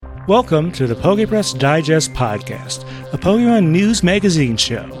Welcome to the PokePress Digest Podcast, a Pokemon news magazine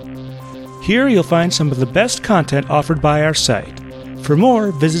show. Here you'll find some of the best content offered by our site. For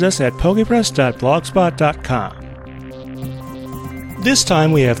more, visit us at pokepress.blogspot.com. This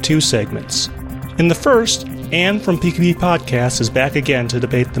time we have two segments. In the first, Anne from PKB Podcast is back again to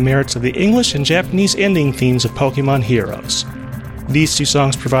debate the merits of the English and Japanese ending themes of Pokemon Heroes. These two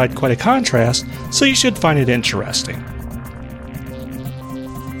songs provide quite a contrast, so you should find it interesting.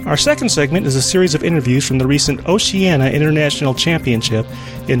 Our second segment is a series of interviews from the recent Oceania International Championship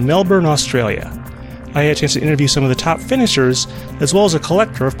in Melbourne, Australia. I had a chance to interview some of the top finishers, as well as a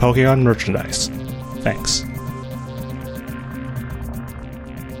collector of Pokemon merchandise. Thanks.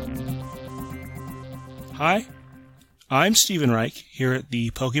 Hi, I'm Stephen Reich, here at the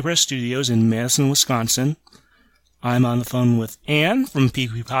PokePress Studios in Madison, Wisconsin. I'm on the phone with Anne from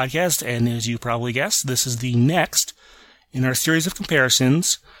PKB Podcast, and as you probably guessed, this is the next in our series of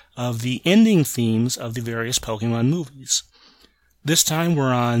comparisons of the ending themes of the various Pokemon movies. This time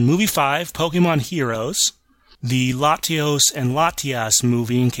we're on Movie 5, Pokemon Heroes, the Latios and Latias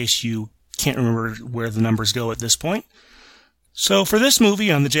movie, in case you can't remember where the numbers go at this point. So for this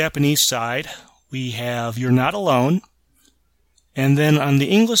movie, on the Japanese side, we have You're Not Alone, and then on the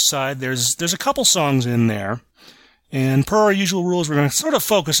English side, there's a couple songs in there. And per our usual rules, we're going to sort of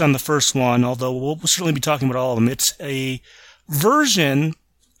focus on the first one, although we'll certainly be talking about all of them. It's a version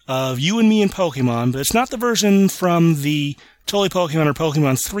of You and Me and Pokemon, but it's not the version from the Totally Pokemon or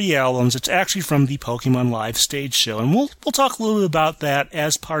Pokemon 3 albums. It's actually from the Pokemon Live stage show, and we'll talk a little bit about that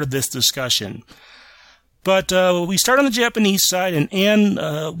as part of this discussion. But we start on the Japanese side, and Anne,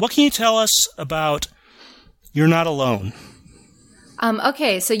 what can you tell us about You're Not Alone?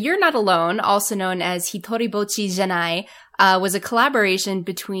 Okay, so You're Not Alone, also known as Hitoribochi Janai, was a collaboration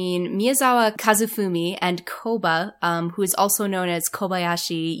between Miyazawa Kazufumi and Koba, who is also known as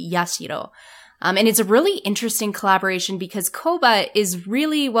Kobayashi Yashiro. And it's a really interesting collaboration because Koba is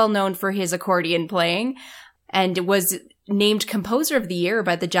really well known for his accordion playing and was named Composer of the Year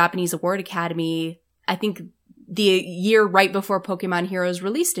by the Japanese Award Academy, I think the year right before Pokemon Heroes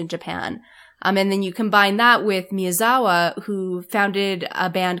released in Japan. And then you combine that with Miyazawa, who founded a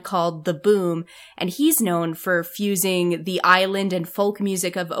band called The Boom, and he's known for fusing the island and folk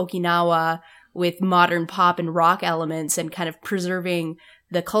music of Okinawa with modern pop and rock elements and kind of preserving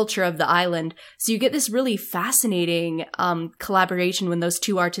the culture of the island. So you get this really fascinating collaboration when those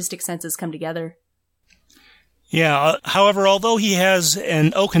two artistic senses come together. Yeah, however, although he has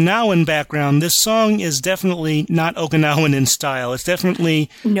an Okinawan background, this song is definitely not Okinawan in style. It's definitely...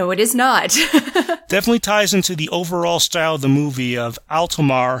 No, it is not. Definitely ties into the overall style of the movie of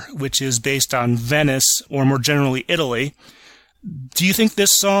Altomar, which is based on Venice, or more generally, Italy. Do you think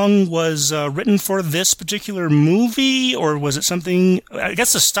this song was written for this particular movie, or was it something... I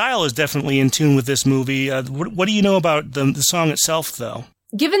guess the style is definitely in tune with this movie. What do you know about the song itself, though?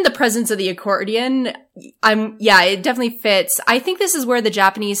 Given the presence of the accordion, it definitely fits. I think this is where the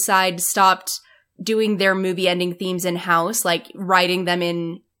Japanese side stopped doing their movie ending themes in-house, like writing them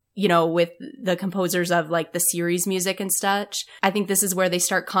in, with the composers of like the series music and such. I think this is where they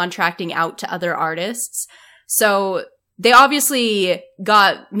start contracting out to other artists. So they obviously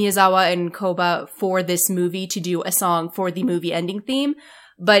got Miyazawa and Koba for this movie to do a song for the movie ending theme.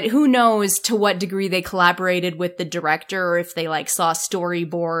 But who knows to what degree they collaborated with the director or if they saw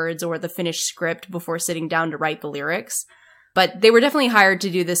storyboards or the finished script before sitting down to write the lyrics. But they were definitely hired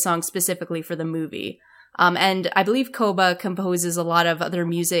to do this song specifically for the movie. And I believe Koba composes a lot of other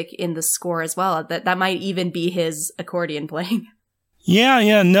music in the score as well. That might even be his accordion playing.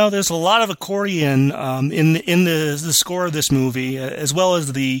 Yeah, no, there's a lot of accordion in the score of this movie, as well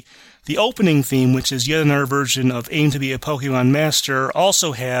as the opening theme, which is yet another version of Aim to be a Pokemon Master,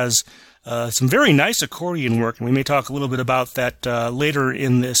 also has some very nice accordion work, and we may talk a little bit about that later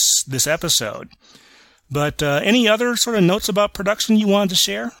in this episode. But any other sort of notes about production you wanted to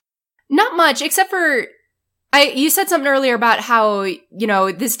share? Not much, except for you said something earlier about how,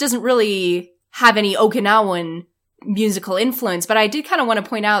 this doesn't really have any Okinawan musical influence, but I did kind of want to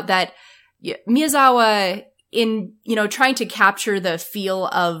point out that Miyazawa, in, trying to capture the feel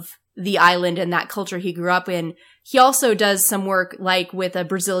of the island and that culture he grew up in, he also does some work with a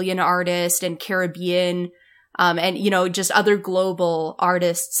Brazilian artist and Caribbean, and, just other global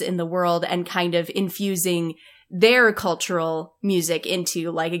artists in the world and kind of infusing their cultural music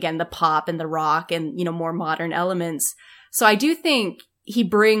into again, the pop and the rock and, more modern elements. So I do think he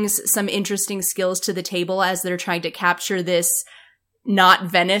brings some interesting skills to the table as they're trying to capture this not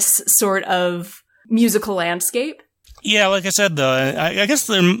Venice sort of musical landscape. Yeah, like I said, though, I guess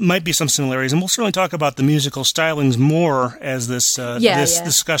there might be some similarities, and we'll certainly talk about the musical stylings more as this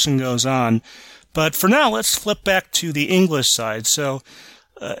discussion goes on. But for now, let's flip back to the English side. So,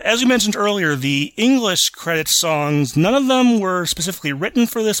 as we mentioned earlier, the English credit songs, none of them were specifically written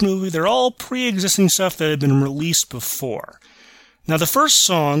for this movie. They're all pre-existing stuff that had been released before. Now, the first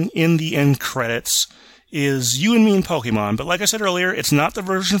song in the end credits is You and Me and Pokemon, but like I said earlier, it's not the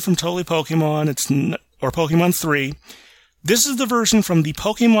version from Totally Pokemon, or Pokemon 3. This is the version from the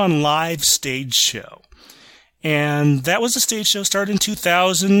Pokemon Live stage show. And that was a stage show started in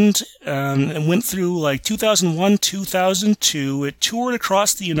 2000, and went through like 2001, 2002. It toured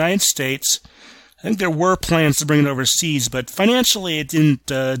across the United States. I think there were plans to bring it overseas, but financially it didn't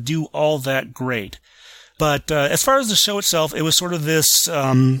do all that great. But as far as the show itself, it was sort of this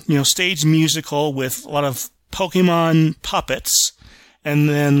stage musical with a lot of Pokemon puppets, and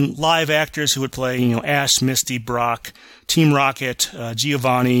then live actors who would play, Ash, Misty, Brock, Team Rocket,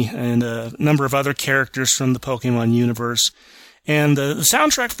 Giovanni, and a number of other characters from the Pokemon universe. And the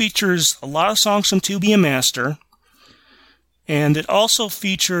soundtrack features a lot of songs from To Be a Master, and it also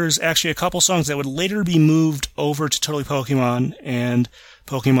features actually a couple songs that would later be moved over to Totally Pokemon and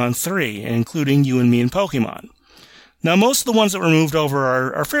Pokemon 3, including You and Me and Pokemon. Now, most of the ones that were moved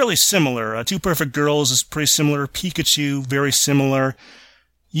over are fairly similar. Two Perfect Girls is pretty similar. Pikachu, very similar.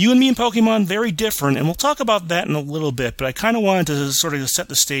 You and Me and Pokemon, very different, and we'll talk about that in a little bit, but I kind of wanted to sort of set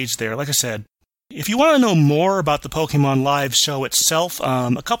the stage there. Like I said, if you want to know more about the Pokemon Live show itself,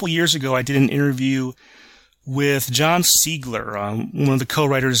 a couple years ago I did an interview with John Siegler, one of the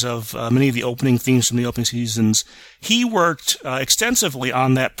co-writers of many of the opening themes from the opening seasons. He worked extensively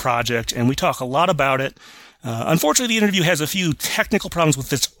on that project, and we talk a lot about it. Unfortunately, the interview has a few technical problems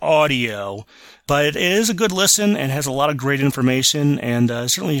with its audio, but it is a good listen and has a lot of great information, and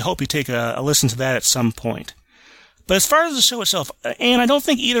certainly hope you take a listen to that at some point. But as far as the show itself, Anne, I don't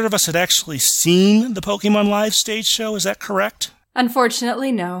think either of us had actually seen the Pokemon Live stage show. Is that correct?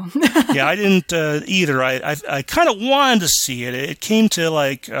 Unfortunately, no. Yeah, I didn't either. I kind of wanted to see it. It came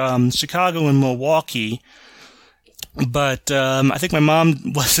to Chicago and Milwaukee, but I think my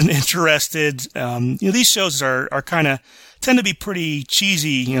mom wasn't interested. These shows are kind of tend to be pretty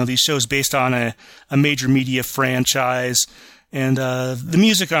cheesy. These shows based on a major media franchise, and the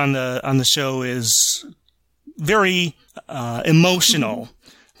music on the show is very emotional,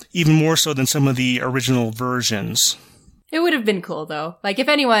 even more so than some of the original versions. It would have been cool, though. Like, if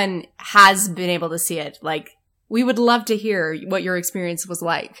anyone has been able to see it, we would love to hear what your experience was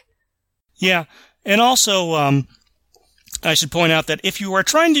like. Yeah, and also, I should point out that if you are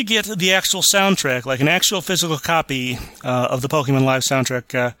trying to get the actual soundtrack, like an actual physical copy of the Pokemon Live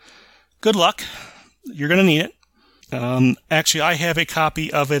soundtrack, good luck. You're going to need it. Actually, I have a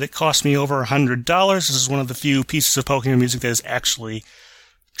copy of it. It cost me over $100. This is one of the few pieces of Pokemon music that is actually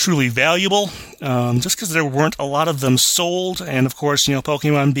truly valuable, just because there weren't a lot of them sold, and of course,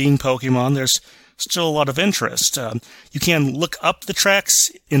 Pokemon being Pokemon, there's still a lot of interest. You can look up the tracks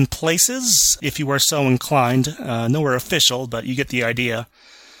in places if you are so inclined. Nowhere official, but you get the idea.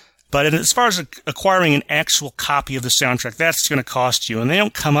 But as far as acquiring an actual copy of the soundtrack, that's going to cost you, and they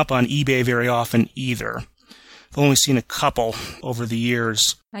don't come up on eBay very often either. I've only seen a couple over the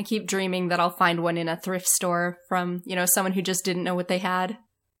years. I keep dreaming that I'll find one in a thrift store from, someone who just didn't know what they had.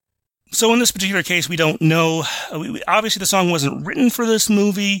 So in this particular case, we don't know. Obviously, the song wasn't written for this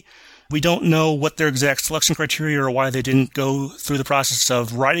movie. We don't know what their exact selection criteria or why they didn't go through the process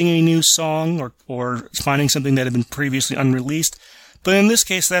of writing a new song or finding something that had been previously unreleased. But in this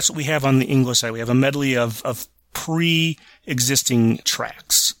case, that's what we have on the English side. We have a medley of pre-existing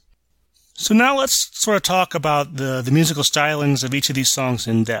tracks. So now let's sort of talk about the musical stylings of each of these songs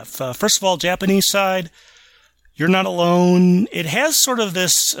in depth. First of all, Japanese side, You're Not Alone. It has sort of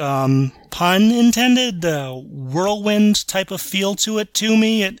this, pun intended, whirlwind type of feel to it to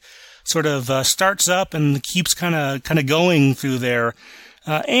me. It sort of starts up and keeps kind of going through there.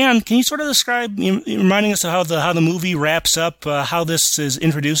 Anne, can you sort of describe, reminding us of how the movie wraps up, how this is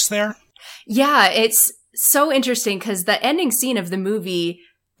introduced there? Yeah, it's so interesting because the ending scene of the movie,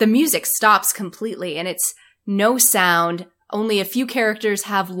 the music stops completely and it's no sound. Only a few characters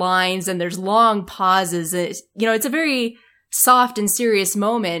have lines and there's long pauses. It's a very soft and serious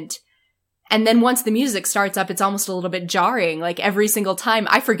moment. And then once the music starts up, it's almost a little bit jarring. Like every single time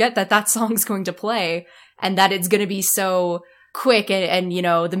I forget that song's going to play and that it's going to be so quick and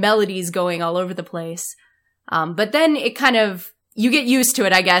the melody's going all over the place. But then it kind of, you get used to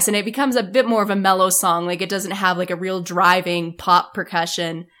it, I guess, and it becomes a bit more of a mellow song. Like it doesn't have like a real driving pop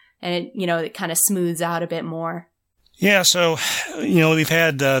percussion and it kind of smooths out a bit more. Yeah, so, we've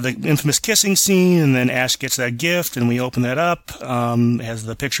had the infamous kissing scene, and then Ash gets that gift, and we open that up. It has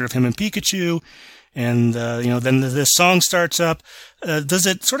the picture of him and Pikachu, and, then this song starts up. Does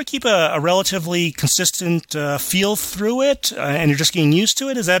it sort of keep a relatively consistent feel through it, and you're just getting used to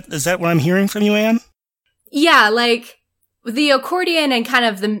it? Is that what I'm hearing from you, Anne? Yeah, like, the accordion and kind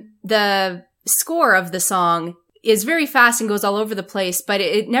of the score of the song is very fast and goes all over the place, but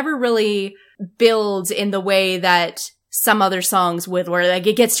it never really builds in the way that some other songs would, where like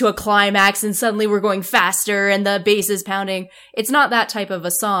it gets to a climax and suddenly we're going faster and the bass is pounding. It's not that type of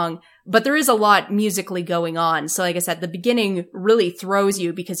a song, but there is a lot musically going on. So like I said, the beginning really throws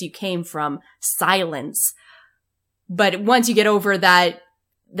you because you came from silence. But once you get over that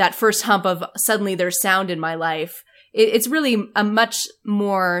first hump of suddenly there's sound in my life, it's really a much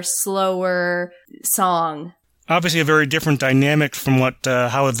more slower song. Obviously, a very different dynamic from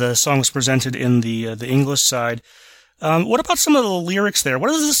how the song was presented in the English side. What about some of the lyrics there? What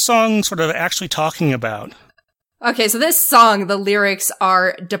is this song sort of actually talking about? Okay, so this song, the lyrics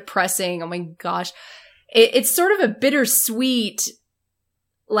are depressing. Oh my gosh. It's sort of a bittersweet,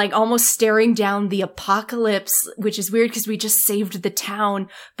 like almost staring down the apocalypse, which is weird because we just saved the town.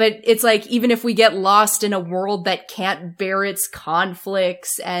 But it's like, even if we get lost in a world that can't bear its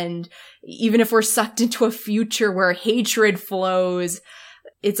conflicts, and even if we're sucked into a future where hatred flows,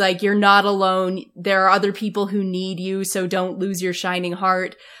 it's like, you're not alone. There are other people who need you, so don't lose your shining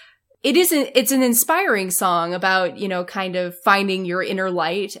heart. It's an inspiring song about, kind of finding your inner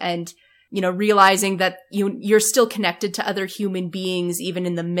light and, realizing that you're still connected to other human beings, even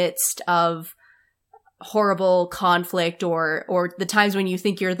in the midst of horrible conflict, or the times when you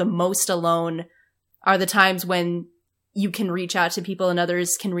think you're the most alone are the times when you can reach out to people and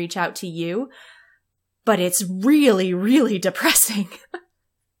others can reach out to you. But it's really, really depressing.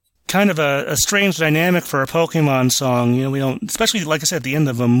 Kind of a strange dynamic for a Pokemon song. We don't, especially, like I said, at the end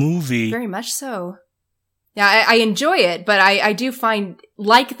of a movie. Very much so. Yeah, I enjoy it, but I do find,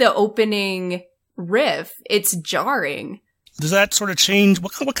 like the opening riff, it's jarring. Does that sort of change?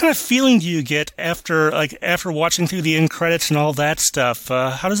 What kind of feeling do you get after watching through the end credits and all that stuff?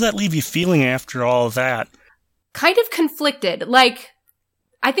 How does that leave you feeling after all of that? Kind of conflicted. Like,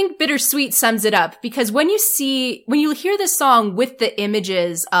 I think bittersweet sums it up, because when you hear this song with the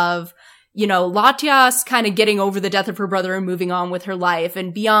images of, Latias kind of getting over the death of her brother and moving on with her life,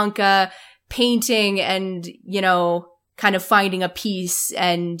 and Bianca painting and, kind of finding a peace,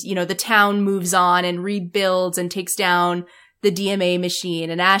 and, the town moves on and rebuilds and takes down the DMA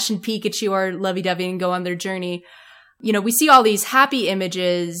machine, and Ash and Pikachu are lovey-dovey and go on their journey. We see all these happy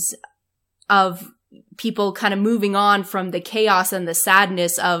images of people kind of moving on from the chaos and the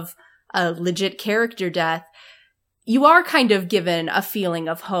sadness of a legit character death. You are kind of given a feeling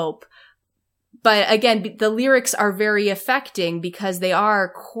of hope. But again, the lyrics are very affecting because they are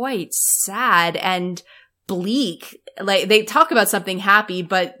quite sad and bleak. Like, they talk about something happy,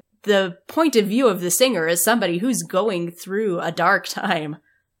 but the point of view of the singer is somebody who's going through a dark time,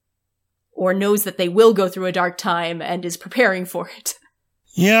 or knows that they will go through a dark time and is preparing for it.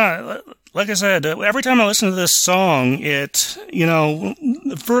 Yeah, like I said, every time I listen to this song,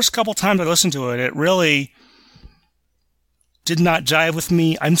 the first couple times I listened to it, it really did not jive with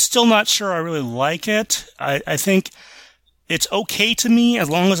me. I'm still not sure I really like it. I think it's okay to me as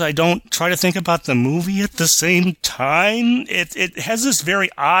long as I don't try to think about the movie at the same time. It has this very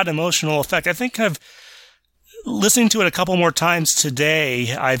odd emotional effect. I think I've listening to it a couple more times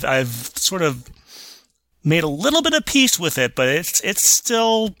today. I've sort of made a little bit of peace with it, but it's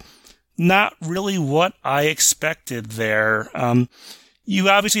still not really what I expected there. You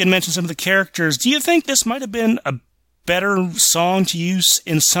obviously had mentioned some of the characters. Do you think this might have been a better song to use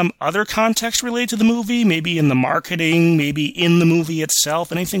in some other context related to the movie? Maybe in the marketing, maybe in the movie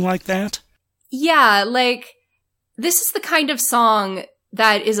itself, anything like that? Yeah, like, this is the kind of song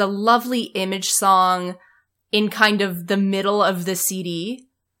that is a lovely image song in kind of the middle of the CD.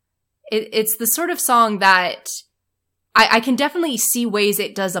 It's the sort of song that I can definitely see ways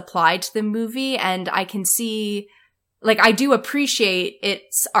it does apply to the movie, and I can see, like, I do appreciate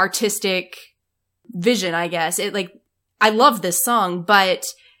its artistic vision, I guess. I love this song, but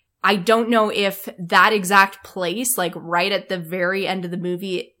I don't know if that exact place, like right at the very end of the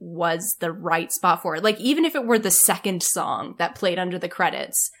movie, was the right spot for it. Like, even if it were the second song that played under the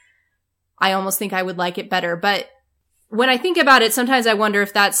credits, I almost think I would like it better. But when I think about it, sometimes I wonder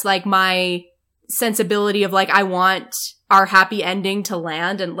if that's like my sensibility of like, I want our happy ending to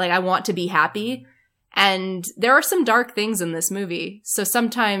land, and like, I want to be happy. And there are some dark things in this movie. So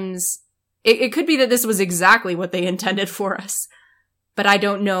sometimes it could be that this was exactly what they intended for us, but I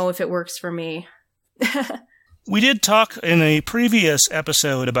don't know if it works for me. We did talk in a previous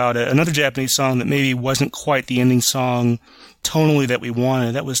episode about another Japanese song that maybe wasn't quite the ending song tonally that we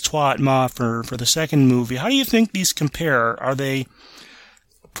wanted. That was Twa Atma for the second movie. How do you think these compare? Are they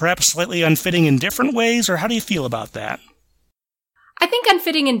perhaps slightly unfitting in different ways, or how do you feel about that? I think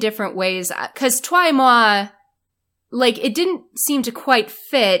unfitting in different ways, because Twa Atma, it didn't seem to quite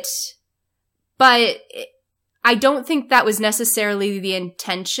fit, but I don't think that was necessarily the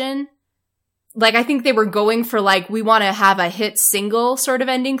intention. I think they were going for, we want to have a hit single sort of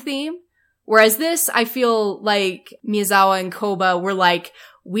ending theme. Whereas this, I feel like Miyazawa and Koba were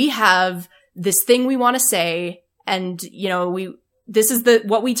we have this thing we want to say, and, this is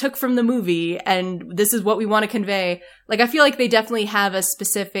what we took from the movie, and this is what we want to convey. I feel like they definitely have a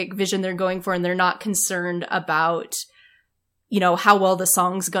specific vision they're going for, and they're not concerned about, how well the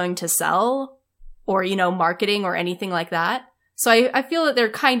song's going to sell, or, marketing or anything like that. So I feel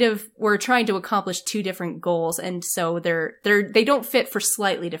that we're trying to accomplish two different goals, and so they don't fit for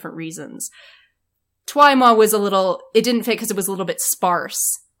slightly different reasons. Twa Atma it didn't fit because it was a little bit sparse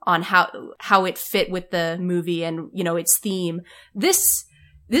on how it fit with the movie and, its theme. This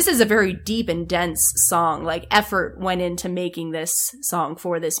is a very deep and dense song. Effort went into making this song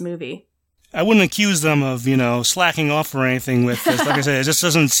for this movie. I wouldn't accuse them of, slacking off or anything with this. Like I said, it just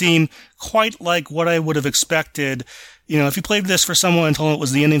doesn't seem quite like what I would have expected. If you played this for someone and told them it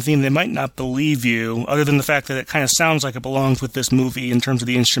was the ending theme, they might not believe you, other than the fact that it kind of sounds like it belongs with this movie in terms of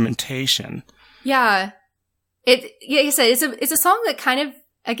the instrumentation. Yeah. Like I said, it's a song that kind of,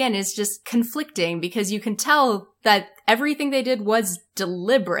 again, is just conflicting, because you can tell that everything they did was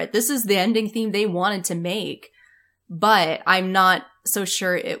deliberate. This is the ending theme they wanted to make, but I'm not so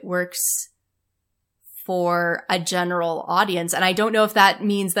sure it works for a general audience. And I don't know if that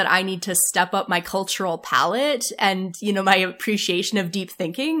means that I need to step up my cultural palette and, my appreciation of deep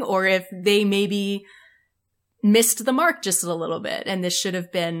thinking, or if they maybe missed the mark just a little bit, and this should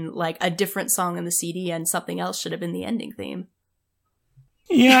have been a different song in the CD and something else should have been the ending theme.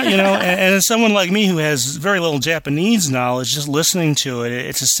 Yeah, and as someone like me who has very little Japanese knowledge, just listening to it,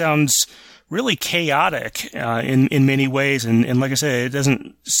 it just sounds really chaotic in many ways. And like I said, it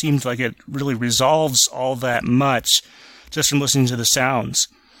doesn't seem like it really resolves all that much just from listening to the sounds.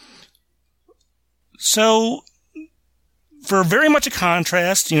 So, for very much a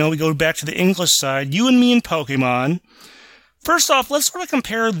contrast, we go back to the English side, You and Me and Pokemon. First off, let's sort of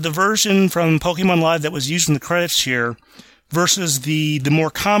compare the version from Pokemon Live that was used in the credits here versus the more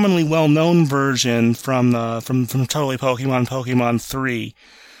commonly well-known version from Totally Pokemon, Pokemon 3.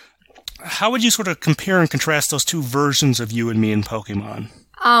 How would you sort of compare and contrast those two versions of You and Me and Pokemon?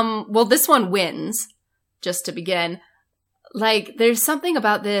 Well, this one wins, just to begin. There's something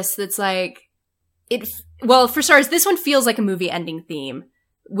about this that's for starters, this one feels like a movie ending theme,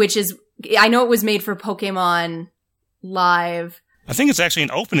 which is, I know it was made for Pokemon Live. I think it's actually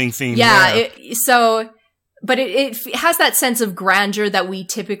an opening theme. Yeah, but it has that sense of grandeur that we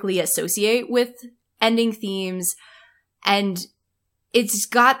typically associate with ending themes, and it's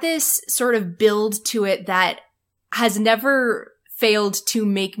got this sort of build to it that has never failed to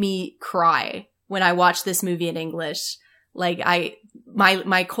make me cry when I watch this movie in English. My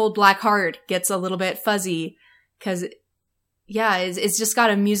cold black heart gets a little bit fuzzy, because it's just got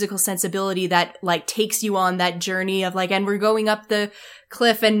a musical sensibility that takes you on that journey of and we're going up the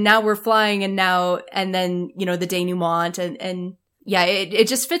cliff and now we're flying and then the denouement and it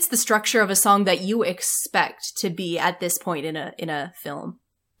just fits the structure of a song that you expect to be at this point in a film.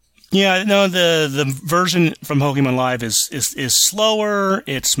 Yeah, no, the version from Pokemon Live is slower.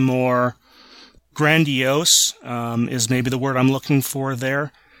 It's more grandiose, is maybe the word I'm looking for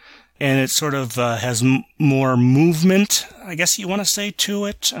there. And it sort of has more movement, I guess you want to say, to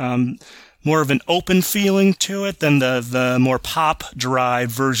it. More of an open feeling to it than the more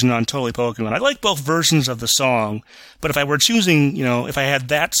pop-derived version on Totally Pokemon. I like both versions of the song, but if I were choosing, if I had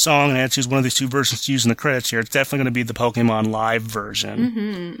that song and I had to choose one of these two versions to use in the credits here, it's definitely going to be the Pokemon Live version.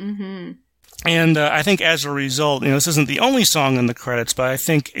 Mm-hmm, mm-hmm. And I think as a result, this isn't the only song in the credits, but I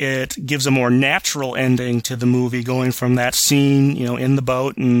think it gives a more natural ending to the movie, going from that scene, in the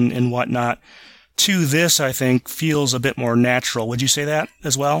boat and whatnot, to this, I think, feels a bit more natural. Would you say that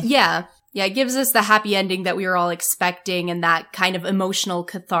as well? Yeah. Yeah, it gives us the happy ending that we were all expecting and that kind of emotional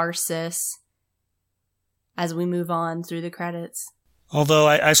catharsis as we move on through the credits. Although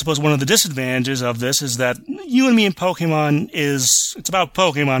I suppose one of the disadvantages of this is that You and Me and Pokemon it's about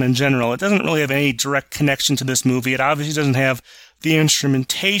Pokemon in general. It doesn't really have any direct connection to this movie. It obviously doesn't have the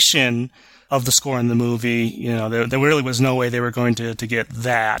instrumentation of the score in the movie. There really was no way they were going to get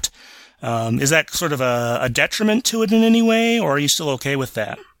that. Is that sort of a detriment to it in any way, or are you still okay with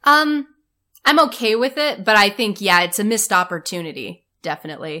that? I'm okay with it, but I think, yeah, it's a missed opportunity.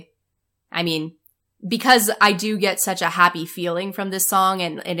 Definitely. I mean, because I do get such a happy feeling from this song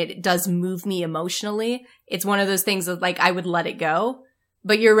and it does move me emotionally, it's one of those things that, like, I would let it go.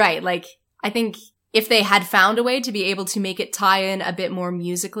 But you're right. Like, I think if they had found a way to be able to make it tie in a bit more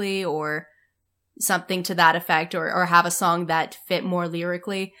musically or something to that effect, or have a song that fit more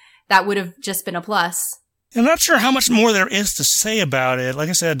lyrically, that would have just been a plus. I'm not sure how much more there is to say about it. Like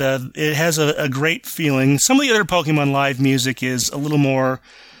I said, it has a great feeling. Some of the other Pokemon Live music is a little more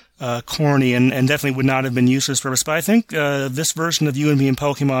corny and definitely would not have been used for this purpose. But I think this version of You and Me and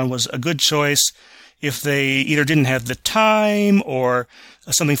Pokemon was a good choice if they either didn't have the time or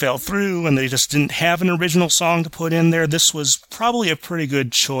something fell through and they just didn't have an original song to put in there. This was probably a pretty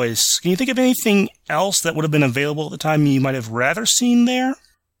good choice. Can you think of anything else that would have been available at the time you might have rather seen there?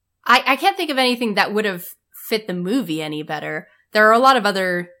 I can't think of anything that would have fit the movie any better. There are a lot of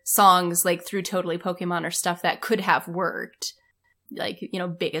other songs, like Through Totally Pokemon or stuff, that could have worked. Like, you know,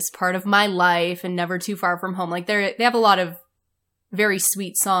 Biggest Part of My Life and Never Too Far From Home. Like, they have a lot of very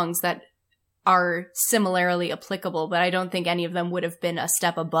sweet songs that are similarly applicable, but I don't think any of them would have been a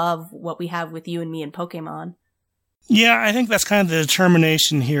step above what we have with You and Me and Pokemon. Yeah, I think that's kind of the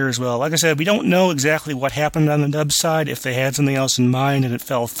determination here as well. Like I said, we don't know exactly what happened on the dub side, if they had something else in mind and it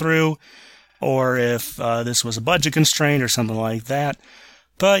fell through, or if this was a budget constraint or something like that.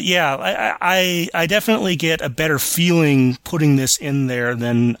 But yeah, I definitely get a better feeling putting this in there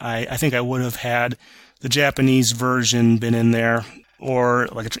than I think I would have had the Japanese version been in there, or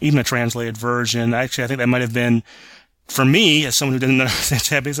like even a translated version. Actually, I think that might have been, for me, as someone who didn't know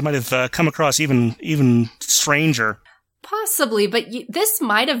Japanese, it might have come across even stranger. Possibly, but this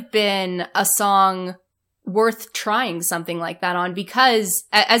might have been a song worth trying something like that on, because,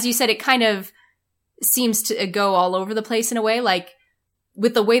 as you said, it kind of seems to go all over the place in a way. Like,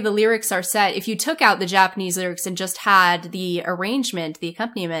 with the way the lyrics are set, if you took out the Japanese lyrics and just had the arrangement, the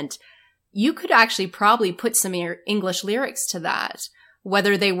accompaniment, you could actually probably put some English lyrics to that,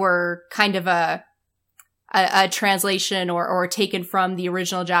 whether they were kind of a translation or taken from the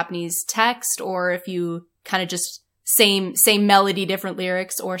original Japanese text, or if you kind of just same melody, different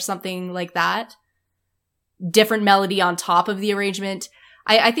lyrics, or something like that. Different melody on top of the arrangement.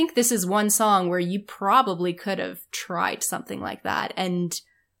 I think this is one song where you probably could have tried something like that and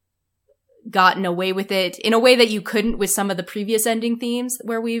gotten away with it in a way that you couldn't with some of the previous ending themes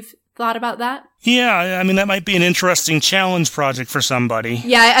where we've thought about that. Yeah, I mean, that might be an interesting challenge project for somebody.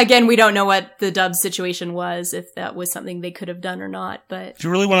 Yeah, again, we don't know what the dub situation was, if that was something they could have done or not, but... If you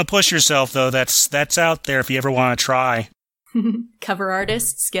really want to push yourself, though, that's out there if you ever want to try. Cover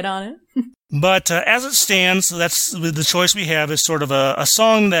artists, get on it. But as it stands, that's the choice we have is sort of a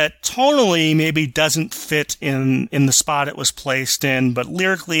song that tonally maybe doesn't fit in the spot it was placed in, but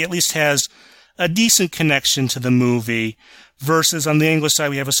lyrically at least has a decent connection to the movie. Versus on the English side,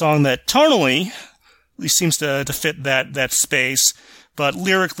 we have a song that tonally at least seems to fit that space, but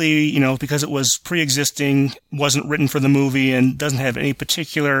lyrically, you know, because it was pre-existing, wasn't written for the movie, and doesn't have any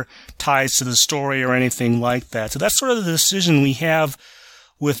particular ties to the story or anything like that. So that's sort of the decision we have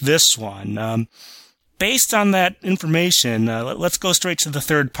with this one. Based on that information, let's go straight to the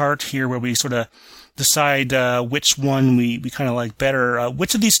third part here, where we sort of decide which one we kind of like better.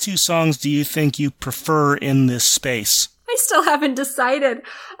 Which of these two songs do you think you prefer in this space? I still haven't decided.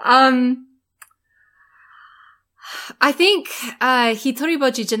 I think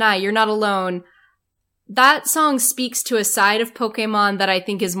Hitoribochi Janai, You're Not Alone, that song speaks to a side of Pokemon that I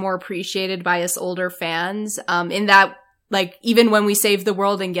think is more appreciated by us older fans. In that, like, even when we save the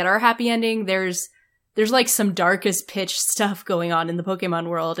world and get our happy ending, there's like some darkest pitch stuff going on in the Pokemon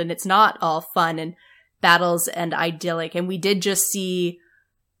world, and it's not all fun and battles and idyllic. And we did just see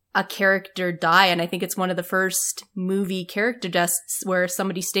a character die, and I think it's one of the first movie character deaths where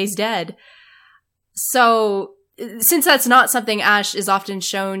somebody stays dead. So, since that's not something Ash is often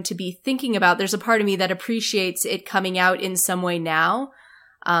shown to be thinking about, there's a part of me that appreciates it coming out in some way now.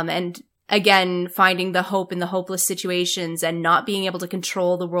 And again, finding the hope in the hopeless situations and not being able to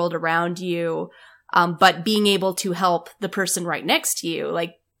control the world around you, but being able to help the person right next to you.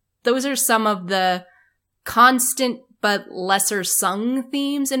 Like, those are some of the constant but lesser sung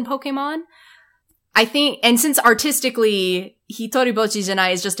themes in Pokemon. I think, and since artistically, Hitoribochi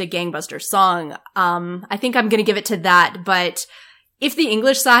Janai is just a gangbuster song, I think I'm gonna give it to that, but if the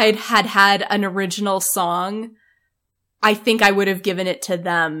English side had had an original song, I think I would have given it to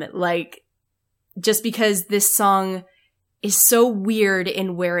them, like, just because this song is so weird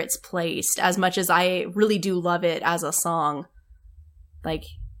in where it's placed, as much as I really do love it as a song. Like,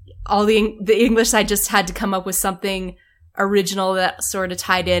 all the English side just had to come up with something original that sort of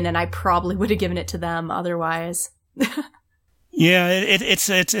tied in, and I probably would have given it to them otherwise. Yeah, it's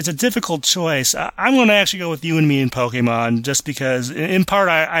a difficult choice. I'm going to actually go with You and Me in Pokemon, just because, in part,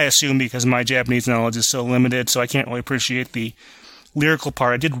 I assume because my Japanese knowledge is so limited, so I can't really appreciate the lyrical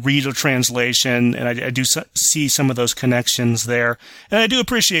part. I did read a translation, and I do see some of those connections there. And I do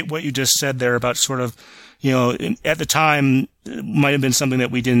appreciate what you just said there about sort of, at the time, it might have been something that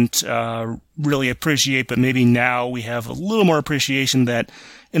we didn't really appreciate, but maybe now we have a little more appreciation that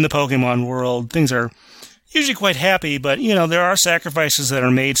in the Pokemon world, things are usually quite happy, but, there are sacrifices that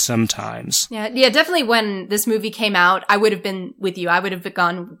are made sometimes. Yeah, definitely when this movie came out, I would have been with you. I would have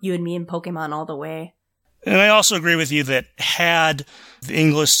gone You and Me in Pokemon all the way. And I also agree with you that had the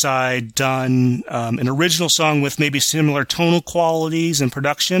English side done an original song with maybe similar tonal qualities and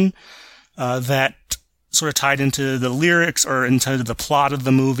production that sort of tied into the lyrics or into the plot of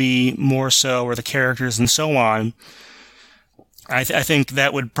the movie more so, or the characters and so on, I think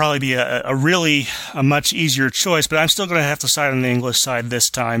that would probably be a really much easier choice. But I'm still going to have to side on the English side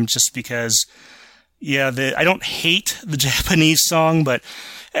this time, just because, I don't hate the Japanese song, but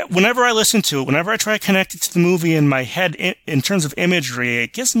whenever I listen to it, whenever I try to connect it to the movie in my head in terms of imagery,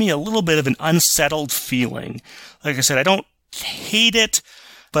 it gives me a little bit of an unsettled feeling. Like I said, I don't hate it,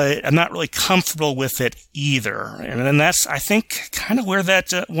 but I'm not really comfortable with it either. And then that's, I think, kind of where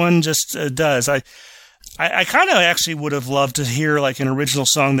that one just does. I kind of actually would have loved to hear like an original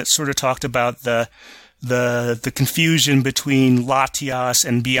song that sort of talked about the confusion between Latias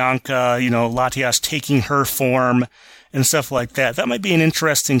and Bianca, Latias taking her form and stuff like that. That might be an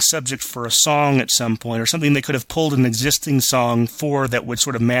interesting subject for a song at some point, or something they could have pulled an existing song for that would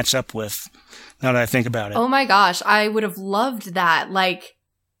sort of match up with, now that I think about it. Oh my gosh, I would have loved that,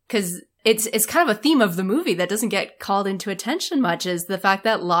 because it's kind of a theme of the movie that doesn't get called into attention much, is the fact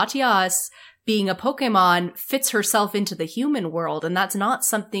that Latias, being a Pokemon, fits herself into the human world, and that's not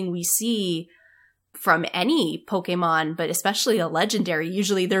something we see from any Pokemon, but especially a legendary.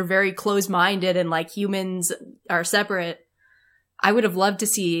 Usually they're very closed-minded and humans are separate. I would have loved to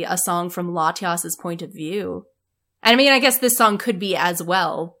see a song from Latias's point of view. And I mean, I guess this song could be as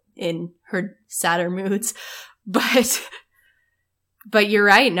well in her sadder moods, but you're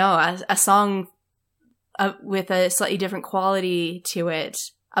right. No, a song with a slightly different quality to it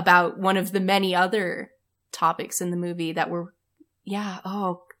about one of the many other topics in the movie that were,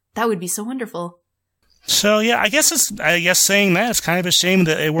 that would be so wonderful. So I guess saying that, it's kind of a shame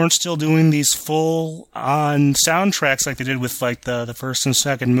that they weren't still doing these full-on soundtracks like they did with the first and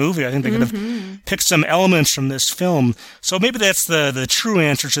second movie. I think they could have picked some elements from this film. So maybe that's the true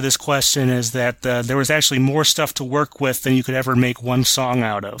answer to this question, is that there was actually more stuff to work with than you could ever make one song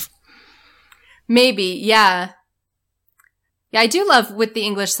out of. Maybe, yeah. Yeah, I do love with the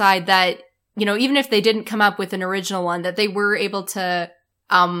English side that, even if they didn't come up with an original one, that they were able to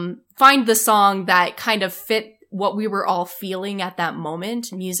find the song that kind of fit what we were all feeling at that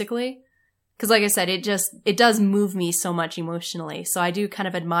moment musically. Because like I said, it does move me so much emotionally. So I do kind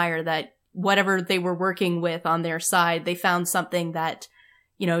of admire that whatever they were working with on their side, they found something that,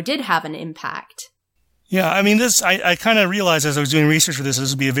 did have an impact. Yeah, I mean, I kind of realized as I was doing research for this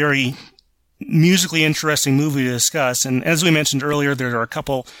would be a very musically interesting movie to discuss. And as we mentioned earlier, there are a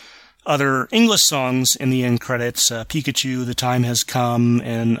couple other English songs in the end credits, Pikachu, The Time Has Come,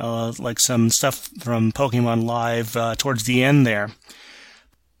 and some stuff from Pokemon Live towards the end there.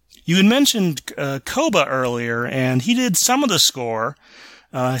 You had mentioned Koba earlier, and he did some of the score.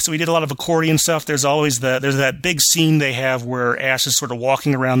 So he did a lot of accordion stuff. There's always there's that big scene they have where Ash is sort of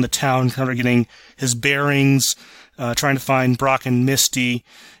walking around the town, kind of getting his bearings, trying to find Brock and Misty,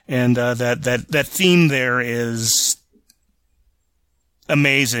 and that theme there is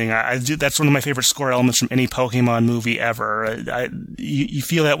amazing. That's one of my favorite score elements from any Pokemon movie ever. You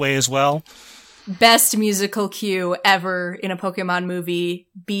feel that way as well? Best musical cue ever in a Pokemon movie,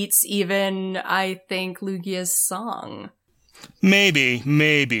 beats even, I think, Lugia's song.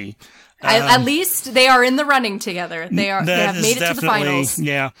 Maybe. At least they are in the running together. They have made it to the finals.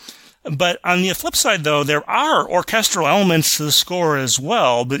 Yeah. But on the flip side, though, there are orchestral elements to the score as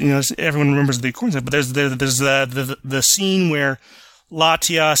well. But everyone remembers the accordion. But there's the scene where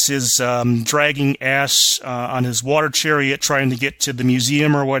Latias is dragging Ash on his water chariot, trying to get to the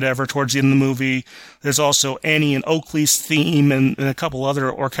museum or whatever towards the end of the movie. There's also Annie and Oakley's theme and a couple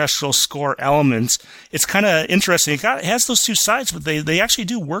other orchestral score elements. It's kind of interesting. It has those two sides, but they actually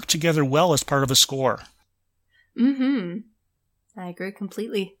do work together well as part of a score. Mm-hmm. I agree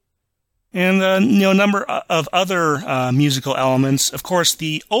completely. And a number of other musical elements. Of course,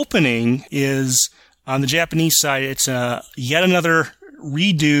 the opening is, on the Japanese side, it's yet another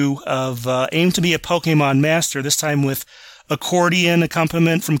redo of Aim to be a Pokemon Master, this time with accordion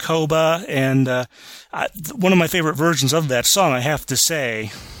accompaniment from Koba, and one of my favorite versions of that song, I have to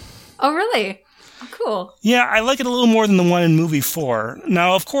say. Oh, really? Oh, cool. Yeah, I like it a little more than the one in movie 4.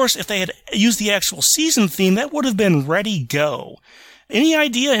 Now, of course, if they had used the actual season theme, that would have been Ready Go. Any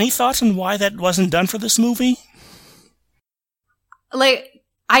idea, any thoughts on why that wasn't done for this movie? Like,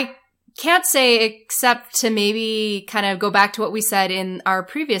 I can't say except to maybe kind of go back to what we said in our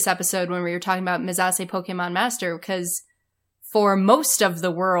previous episode when we were talking about Mizase Pokemon Master, because for most of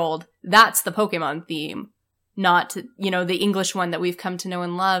the world, that's the Pokemon theme, not, the English one that we've come to know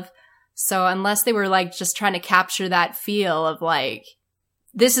and love. So unless they were like just trying to capture that feel of like,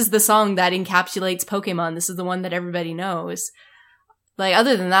 this is the song that encapsulates Pokemon, this is the one that everybody knows. Like,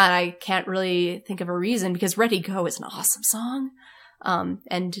 other than that, I can't really think of a reason, because Ready Go is an awesome song,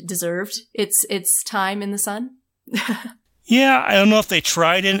 and deserved its time in the sun. Yeah, I don't know if they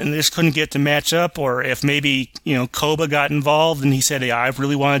tried it and they just couldn't get to match up, or if maybe, Koba got involved and he said, hey, I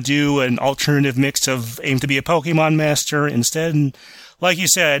really want to do an alternative mix of Aim to be a Pokemon Master instead. And like you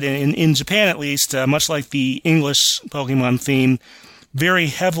said, in Japan at least, much like the English Pokemon theme, very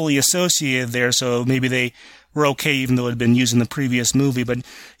heavily associated there, so maybe they were okay even though it had been used in the previous movie. But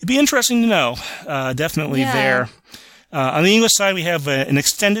it'd be interesting to know, definitely there. On the English side, we have an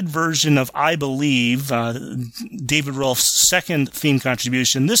extended version of I Believe, David Rolf's second theme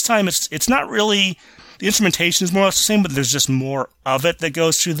contribution. This time, it's not really, the instrumentation is more or less the same, but there's just more of it that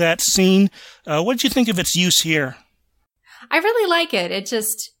goes through that scene. What did you think of its use here? I really like it.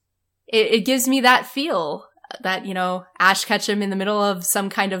 It gives me that feel that, Ash Ketchum in the middle of some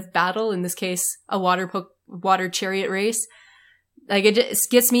kind of battle, in this case, a water chariot race. Like, it just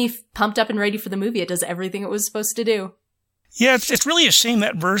gets me pumped up and ready for the movie. It does everything it was supposed to do. Yeah, it's really a shame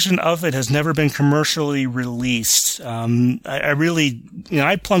that version of it has never been commercially released. I really,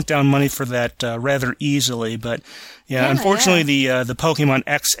 I plunked down money for that rather easily, but unfortunately the Pokemon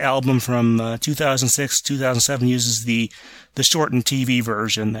X album from 2006, 2007 uses the shortened TV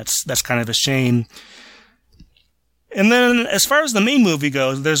version. That's kind of a shame. And then, as far as the main movie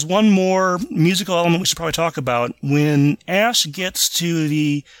goes, there's one more musical element we should probably talk about. When Ash gets to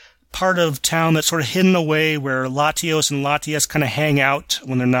the part of town that's sort of hidden away where Latios and Latias kind of hang out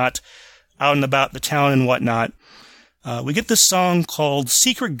when they're not out and about the town and whatnot, we get this song called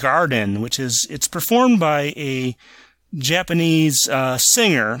Secret Garden, it's performed by a Japanese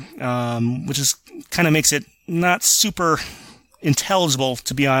singer, which is kind of makes it not super intelligible,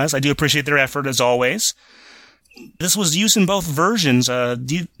 to be honest. I do appreciate their effort, as always. This was used in both versions. What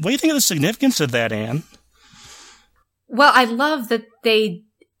do you think of the significance of that, Anne? Well, I love that they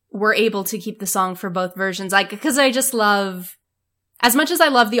were able to keep the song for both versions. Because I just love, as much as I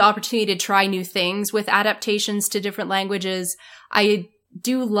love the opportunity to try new things with adaptations to different languages, I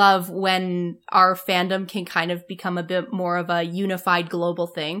do love when our fandom can kind of become a bit more of a unified global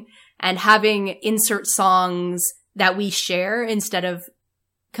thing, and having insert songs that we share instead of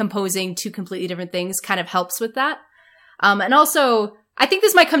composing two completely different things kind of helps with that. And also, I think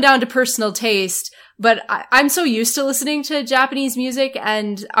this might come down to personal taste, but I'm so used to listening to Japanese music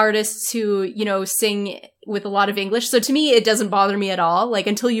and artists who, sing with a lot of English. So to me, it doesn't bother me at all. Like,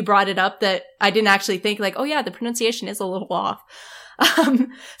 until you brought it up, that I didn't actually think like, oh yeah, the pronunciation is a little off.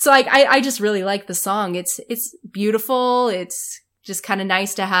 So I just really like the song. It's beautiful. It's just kind of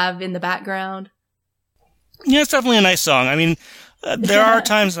nice to have in the background. Yeah, it's definitely a nice song. I mean, there are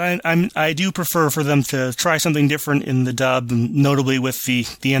times I do prefer for them to try something different in the dub, and notably with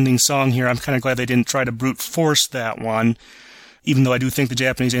the ending song here. I'm kind of glad they didn't try to brute force that one, even though I do think the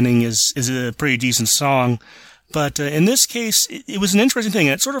Japanese ending is a pretty decent song. But in this case, it was an interesting thing,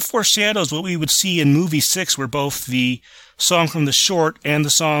 and it sort of foreshadows what we would see in movie 6, where both the song from the short and the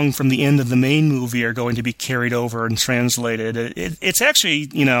song from the end of the main movie are going to be carried over and translated. It's actually,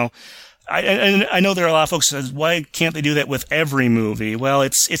 I know there are a lot of folks who say, why can't they do that with every movie? Well,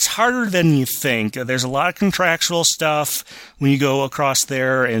 it's harder than you think. There's a lot of contractual stuff when you go across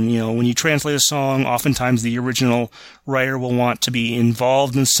there, and, when you translate a song, oftentimes the original writer will want to be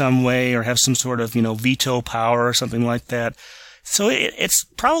involved in some way or have some sort of, veto power or something like that. So it's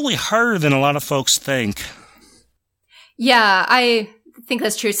probably harder than a lot of folks think. Yeah, I think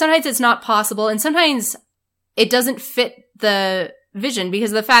that's true. Sometimes it's not possible, and sometimes it doesn't fit the vision, because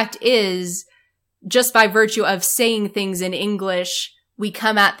the fact is, just by virtue of saying things in English, we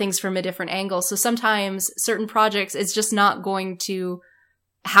come at things from a different angle. So sometimes certain projects, it's just not going to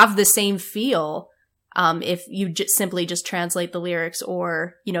have the same feel if you simply just translate the lyrics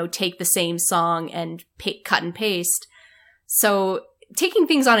or, take the same song and cut and paste. So taking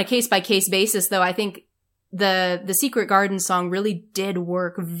things on a case-by-case basis, though, I think the Secret Garden song really did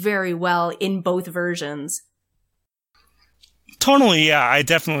work very well in both versions. Tonally, yeah, I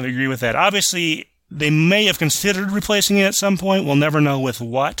definitely agree with that. Obviously, they may have considered replacing it at some point. We'll never know with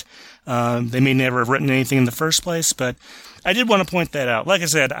what. They may never have written anything in the first place, but I did want to point that out. Like I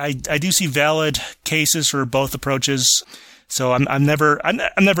said, I do see valid cases for both approaches. So I'm never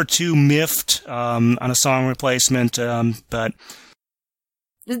too miffed on a song replacement, but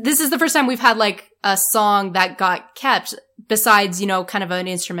this is the first time we've had like a song that got kept besides, kind of an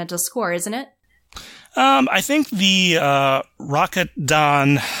instrumental score, isn't it? I think the Rocket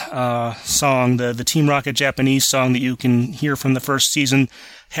Don song, the Team Rocket Japanese song that you can hear from the first season,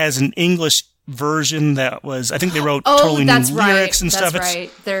 has an English version that was, I think they wrote totally new lyrics and stuff. That's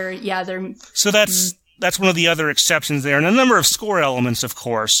right. They're so that's one of the other exceptions there, and a number of score elements, of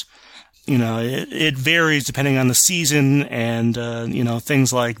course. It varies depending on the season and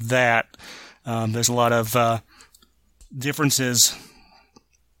things like that. There's a lot of differences.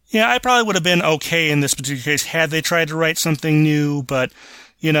 Yeah, I probably would have been okay in this particular case had they tried to write something new, but,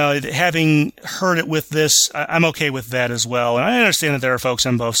 having heard it with this, I'm okay with that as well. And I understand that there are folks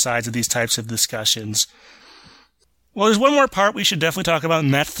on both sides of these types of discussions. Well, there's one more part we should definitely talk about,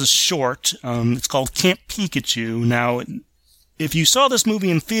 and that's the short. It's called Camp Pikachu. Now, if you saw this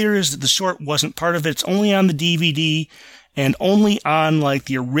movie in theaters, the short wasn't part of it. It's only on the DVD and only on,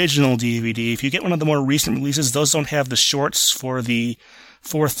 the original DVD. If you get one of the more recent releases, those don't have the shorts for the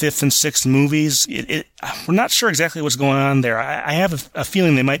 4th, 5th, and 6th movies. We're not sure exactly what's going on there. I have a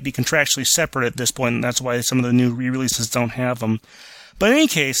feeling they might be contractually separate at this point, and that's why some of the new re-releases don't have them. But in any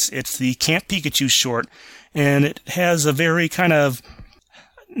case, it's the Camp Pikachu short, and it has a very kind of,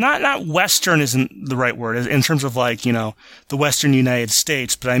 not Western isn't the right word, in terms of the Western United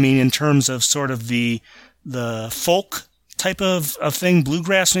States, but I mean in terms of sort of the folk type of thing,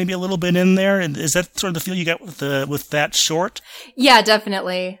 bluegrass maybe a little bit in there. Is that sort of the feel you got with that short? Yeah,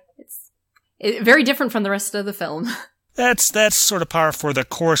 definitely. It's very different from the rest of the film. That's sort of par for the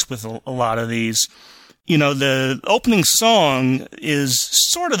course with a lot of these. The opening song is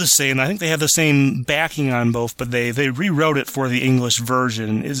sort of the same. I think they have the same backing on both, but they rewrote it for the English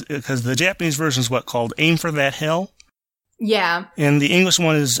version, because the Japanese version is called Aim for That Hill. Yeah. And the English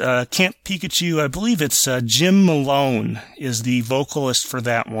one is Camp Pikachu. I believe it's Jim Malone is the vocalist for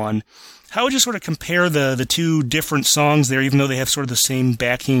that one. How would you sort of compare the two different songs there, even though they have sort of the same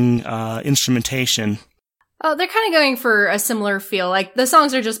backing instrumentation? Oh, they're kind of going for a similar feel. The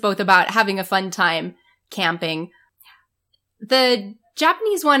songs are just both about having a fun time camping. The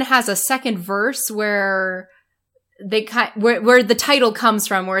Japanese one has a second verse where where the title comes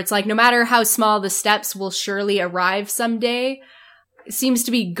from, where it's no matter how small the steps will surely arrive someday. It seems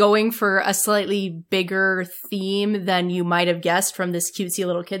to be going for a slightly bigger theme than you might have guessed from this cutesy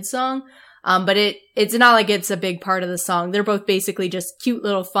little kid song. But it's not like it's a big part of the song. They're both basically just cute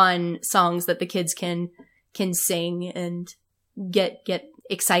little fun songs that the kids can sing and get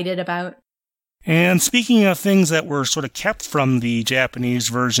excited about. And speaking of things that were sort of kept from the Japanese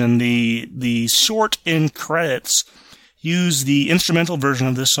version, the short in credits use the instrumental version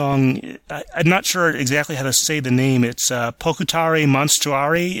of this song. I'm not sure exactly how to say the name. It's Pokutari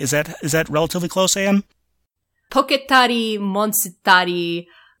Monstruari. Is that relatively close, Anne? Poketari Monstari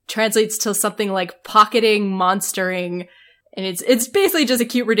translates to something like pocketing, monstering. And it's basically just a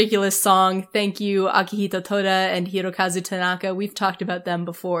cute, ridiculous song. Thank you, Akihito Toda and Hirokazu Tanaka. We've talked about them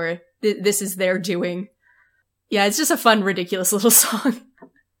before. This is their doing. Yeah, it's just a fun, ridiculous little song.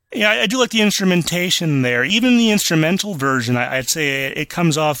 Yeah, I do like the instrumentation there. Even the instrumental version, I'd say it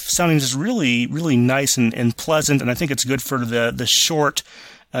comes off sounding just really, really nice and pleasant, and I think it's good for the short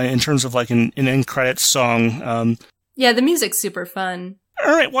in terms of an end credits song. Yeah, the music's super fun.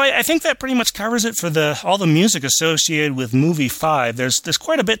 All right, well, I think that pretty much covers it for all the music associated with movie 5. There's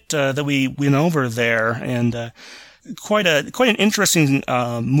quite a bit that we went over there, and quite an interesting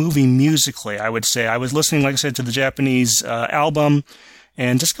movie musically, I would say. I was listening, like I said, to the Japanese album,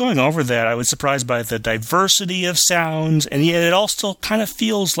 and just going over that, I was surprised by the diversity of sounds, and yet it all still kind of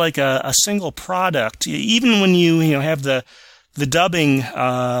feels like a single product. Even when you have the dubbing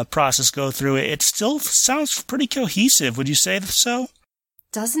process go through it still sounds pretty cohesive. Would you say so?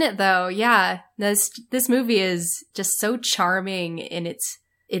 Doesn't it though? Yeah. This movie is just so charming in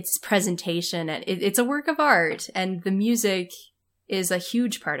its presentation, and it's a work of art, and the music is a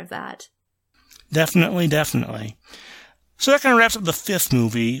huge part of that. Definitely. So that kind of wraps up the 5th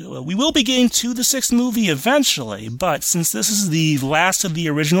movie. We will be getting to the 6th movie eventually, but since this is the last of the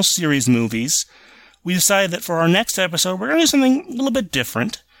original series movies, we decided that for our next episode, we're going to do something a little bit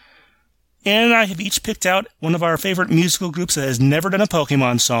different. Anne and I have each picked out one of our favorite musical groups that has never done a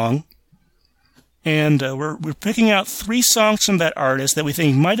Pokemon song. And we're picking out 3 songs from that artist that we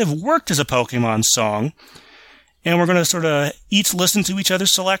think might have worked as a Pokemon song. And we're going to sort of each listen to each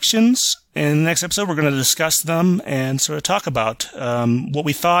other's selections. And in the next episode, we're going to discuss them and sort of talk about what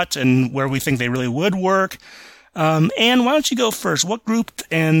we thought and where we think they really would work. Anne, why don't you go first? What group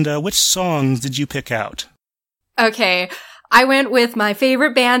and which songs did you pick out? Okay. I went with my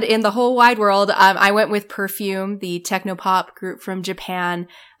favorite band in the whole wide world. I went with Perfume, the technopop group from Japan.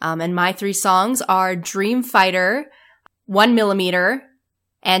 And my 3 songs are Dream Fighter, 1mm,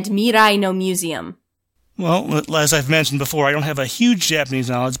 and Mirai no Museum. Well, as I've mentioned before, I don't have a huge Japanese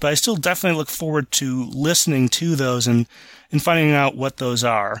knowledge, but I still definitely look forward to listening to those and finding out what those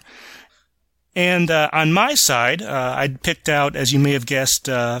are. And on my side, I'd picked out, as you may have guessed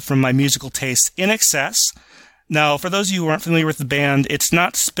from my musical taste, INXS. Now, for those of you who aren't familiar with the band, it's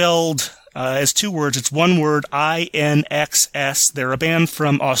not spelled as 2 words. It's 1 word, INXS. They're a band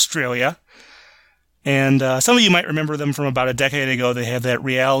from Australia. And some of you might remember them from about a decade ago. They had that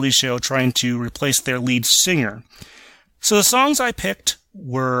reality show trying to replace their lead singer. So the songs I picked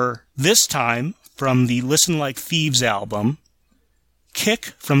were This Time from the Listen Like Thieves album, Kick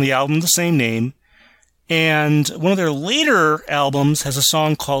from the album of the same name, and one of their later albums has a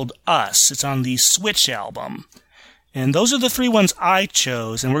song called Us. It's on the Switch album. And those are the 3 ones I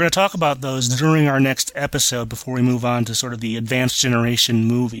chose, and we're going to talk about those during our next episode before we move on to sort of the advanced generation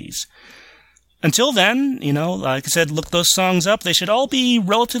movies. Until then, like I said, look those songs up. They should all be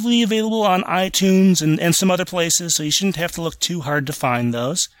relatively available on iTunes and some other places, so you shouldn't have to look too hard to find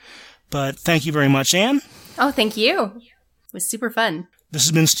those. But thank you very much, Anne. Oh, thank you. It was super fun. This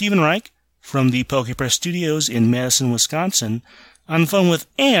has been Stephen Reich from the PokePress Studios in Madison, Wisconsin, on the phone with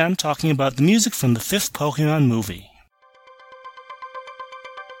Anne talking about the music from the 5th Pokemon movie.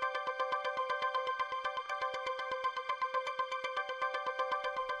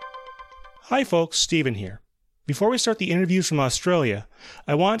 Hi folks, Stephen here. Before we start the interviews from Australia,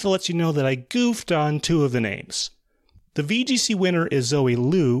 I wanted to let you know that I goofed on 2 of the names. The VGC winner is Zoe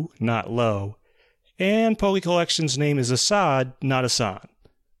Liu, not Lowe, and Poke Collection's name is Assad, not Asan.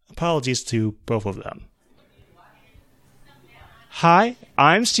 Apologies to both of them. Hi,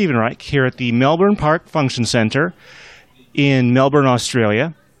 I'm Stephen Reich here at the Melbourne Park Function Centre in Melbourne,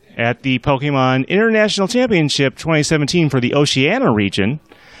 Australia, at the Pokemon International Championship 2017 for the Oceania region.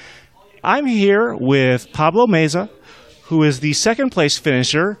 I'm here with Pablo Meza, who is the 2nd place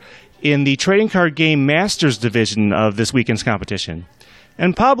finisher in the Trading Card Game Masters division of this weekend's competition.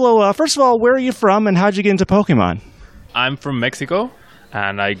 And Pablo, first of all, where are you from and how'd you get into Pokemon? I'm from Mexico,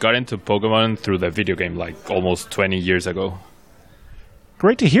 and I got into Pokemon through the video game like almost 20 years ago.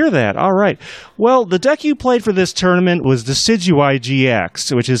 Great to hear that. All right. Well, the deck you played for this tournament was the Decidueye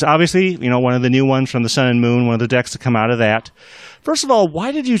GX, which is obviously, one of the new ones from the Sun and Moon, one of the decks to come out of that. First of all,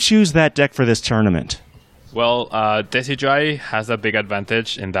 why did you choose that deck for this tournament? Well, Decidueye has a big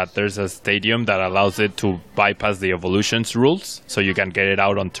advantage in that there's a stadium that allows it to bypass the evolutions rules, so you can get it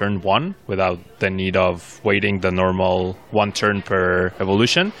out on turn 1 without the need of waiting the normal 1 turn per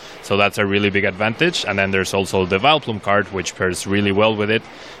evolution. So that's a really big advantage. And then there's also the Vileplume card, which pairs really well with it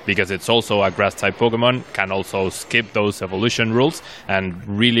because it's also a grass-type Pokemon, can also skip those evolution rules, and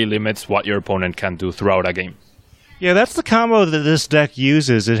really limits what your opponent can do throughout a game. Yeah, that's the combo that this deck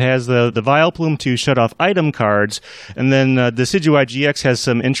uses. It has the Vileplume to shut off item cards, and then the Decidueye GX has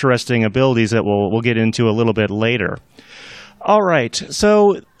some interesting abilities that we'll get into a little bit later. All right,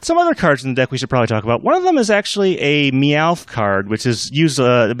 so some other cards in the deck we should probably talk about. One of them is actually a Meowth card, which is used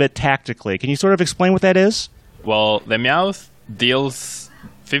a bit tactically. Can you sort of explain what that is? Well, the Meowth deals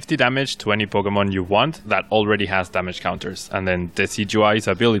 50 damage to any Pokemon you want that already has damage counters. And then Decidueye's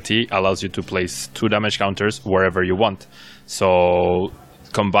ability allows you to place 2 damage counters wherever you want. So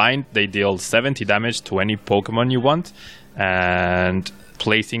combined, they deal 70 damage to any Pokemon you want. And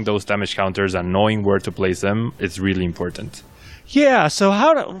placing those damage counters and knowing where to place them is really important. Yeah, so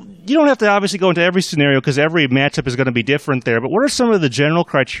you don't have to obviously go into every scenario because every matchup is going to be different there. But what are some of the general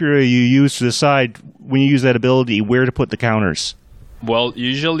criteria you use to decide when you use that ability where to put the counters? Well, you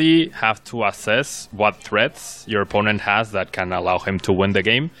usually have to assess what threats your opponent has that can allow him to win the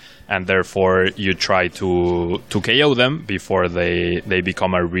game, and therefore you try to KO them before they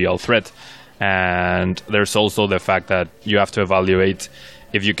become a real threat. And there's also the fact that you have to evaluate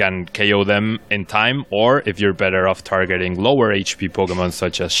if you can KO them in time, or if you're better off targeting lower HP Pokemon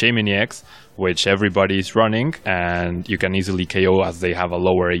such as Shaymin EX, which everybody's running, and you can easily KO as they have a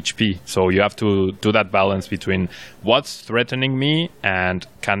lower HP. So you have to do that balance between what's threatening me and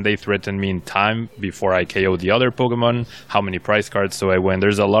can they threaten me in time before I KO the other Pokemon? How many prize cards do I win?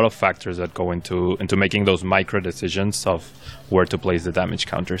 There's a lot of factors that go into making those micro decisions of where to place the damage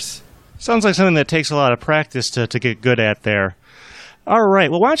counters. Sounds like something that takes a lot of practice to get good at there. All right.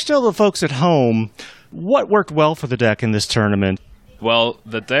 Well, why don't you tell the folks at home what worked well for the deck in this tournament? Well,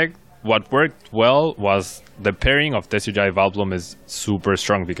 the deck, what worked well was the pairing of Decidueye Vileplume is super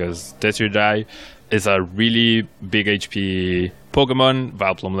strong because Decidueye is a really big HP Pokemon.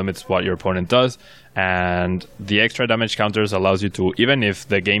 Vileplume limits what your opponent does, and the extra damage counters allows you to, even if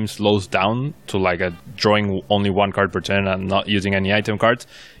the game slows down to like a drawing only one card per turn and not using any item cards,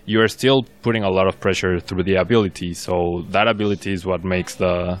 you are still putting a lot of pressure through the ability. So that ability is what makes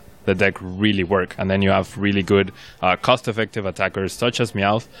the deck really work. And then you have really good cost-effective attackers such as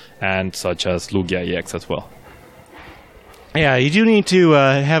Meowth and such as Lugia EX as well. Yeah, you do need to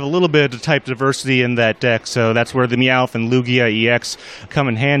have a little bit of type diversity in that deck, so that's where the Meowth and Lugia EX come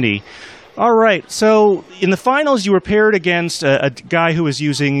in handy. All right, so in the finals, you were paired against a guy who was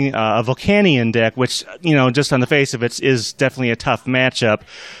using a Volcanion deck, which, you know, just on the face of it, is definitely a tough matchup.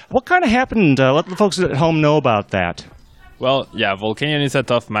 What kind of happened? Let the folks at home know about that. Well, yeah, Volcanion is a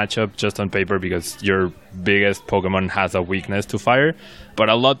tough matchup just on paper because your biggest Pokemon has a weakness to fire, but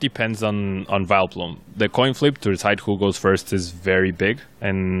a lot depends on Vileplume. The coin flip to decide who goes first is very big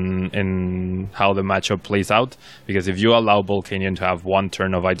in how the matchup plays out, because if you allow Volcanion to have one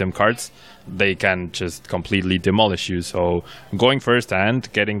turn of item cards, they can just completely demolish you. So going first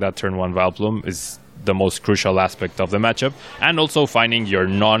and getting that turn one Vileplume is the most crucial aspect of the matchup, and also finding your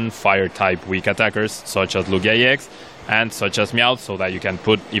non-fire type weak attackers such as Lugia EX and such as Meowth, so that you can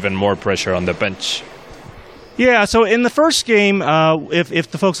put even more pressure on the bench. Yeah, so in the first game,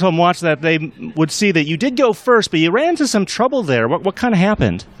 if the folks at home watched that, they would see that you did go first, but you ran into some trouble there. What kind of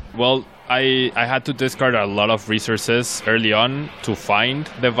happened? Well, I had to discard a lot of resources early on to find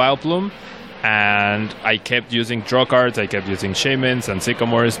the Vileplume, and I kept using draw cards, I kept using Shamans and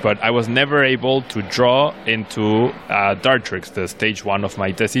Sycamores, but I was never able to draw into Dartrix, the stage 1 of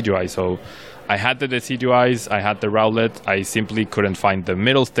my Decidueye. So I had the Decidueyes, I had the Rowlet, I simply couldn't find the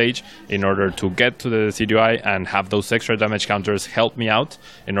middle stage in order to get to the Decidueye and have those extra damage counters help me out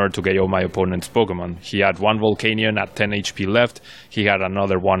in order to KO my opponent's Pokemon. He had one Volcanion at 10 HP left, he had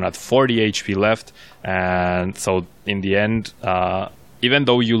another one at 40 HP left, and so in the end, even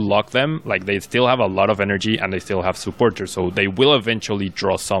though you lock them, like, they still have a lot of energy and they still have supporters, so they will eventually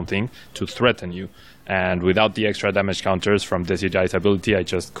draw something to threaten you. And without the extra damage counters from Decidueye's ability, I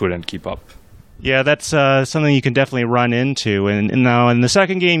just couldn't keep up. Yeah, that's something you can definitely run into. And now in the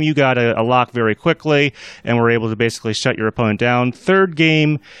second game, you got a lock very quickly and were able to basically shut your opponent down. Third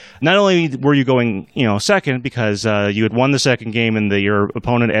game, not only were you going, second because you had won the second game and your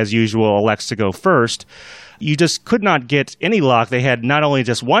opponent, as usual, elects to go first, you just could not get any lock. They had not only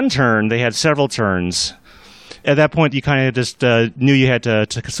just one turn, they had several turns. At that point, you kind of just knew you had to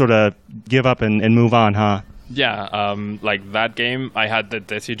sort of give up and move on, huh? Yeah, like that game, I had the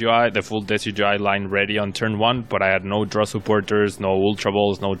Decidueye, the full Decidueye line ready on turn 1, but I had no draw supporters, no Ultra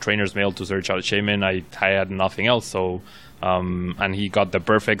Balls, no Trainer's Mail to search out Shaman. I had nothing else, so... and he got the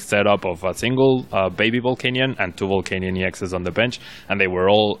perfect setup of a single baby Volcanion and 2 Volcanion EXs on the bench, and they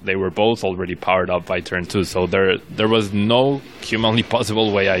were both already powered up by turn 2, so there was no humanly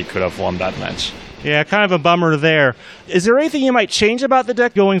possible way I could have won that match. Yeah, kind of a bummer there. Is there anything you might change about the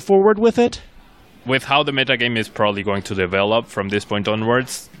deck going forward with it? With how the metagame is probably going to develop from this point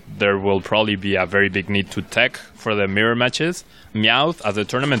onwards, there will probably be a very big need to tech for the mirror matches. Meowth, as the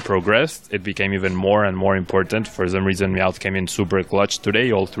tournament progressed, it became even more and more important. For some reason, Meowth came in super clutch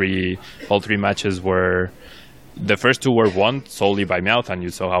today. All three matches were... The first 2 were won solely by Meowth, and you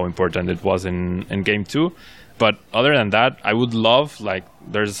saw how important it was in Game 2. But other than that, I would love,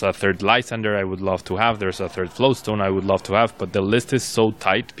 there's a third Lysander I would love to have, there's a third Flowstone I would love to have, but the list is so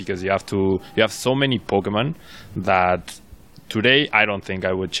tight because you have so many Pokemon that today I don't think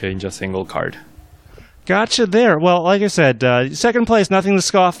I would change a single card. Gotcha there. Well, like I said, second place, nothing to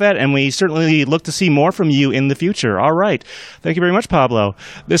scoff at, and we certainly look to see more from you in the future. All right. Thank you very much, Pablo.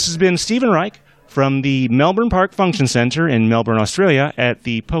 This has been Stephen Reich from the Melbourne Park Function Center in Melbourne, Australia at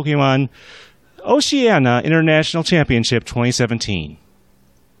the Pokemon Oceania International Championship 2017.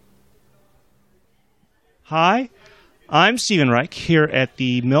 Hi, I'm Stephen Reich here at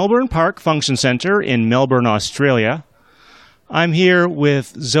the Melbourne Park Function Center in Melbourne, Australia. I'm here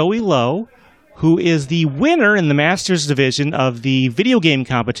with Zoe Lowe, who is the winner in the Masters Division of the video game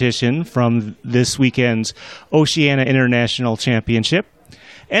competition from this weekend's Oceania International Championship.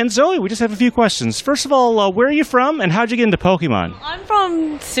 And Zoe, we just have a few questions. First of all, where are you from and how'd you get into Pokemon? I'm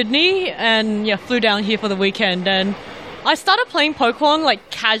from Sydney and flew down here for the weekend, and I started playing Pokemon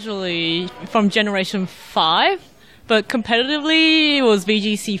casually from Generation 5, but competitively it was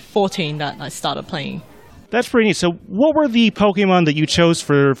VGC 14 that I started playing. That's pretty neat. So what were the Pokemon that you chose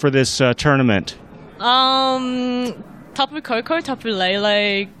for this tournament? Tapu Koko, Tapu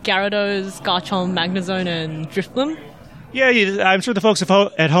Lele, Gyarados, Garchomp, Magnezone, and Drifblim. Yeah, I'm sure the folks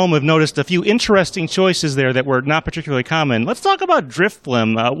at home have noticed a few interesting choices there that were not particularly common. Let's talk about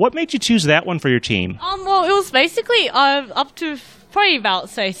Drifblim. What made you choose that one for your team? Well, it was basically up to probably about,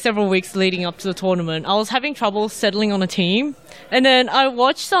 say, several weeks leading up to the tournament. I was having trouble settling on a team, and then I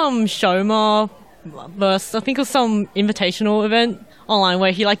watched some Shoma versus, I think it was some invitational event online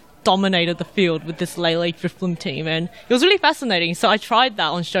where he dominated the field with this Lele Drifblim team, and it was really fascinating. So I tried that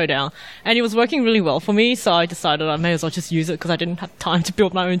on Showdown, and it was working really well for me, so I decided I may as well just use it because I didn't have time to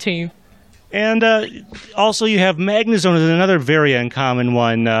build my own team. And also you have Magnezone as another very uncommon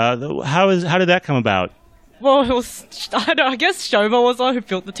one. How did that come about? Well, it was, I guess Shoma was the one who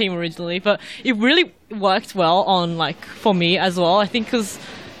built the team originally, but it really worked well on, for me as well. I think because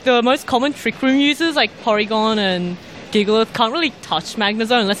the most common Trick Room users, like Porygon and Gigalith, can't really touch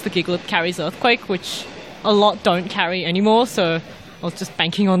Magnezone unless the Gigalith carries Earthquake, which a lot don't carry anymore, so I was just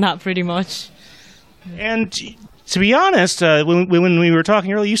banking on that pretty much. And to be honest, when we were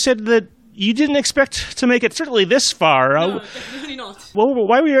talking earlier, you said that you didn't expect to make it certainly this far. No, definitely not. Well,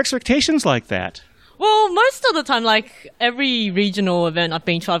 why were your expectations like that? Well, most of the time, every regional event I've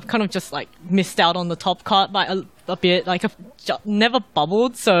been to, I've kind of just, missed out on the top cut by a bit. I've never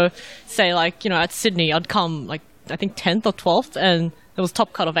bubbled, so, say, at Sydney, I'd come, I think 10th or 12th, and there was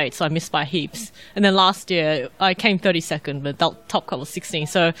top cut of 8, so I missed by heaps. And then last year, I came 32nd, but that top cut was 16,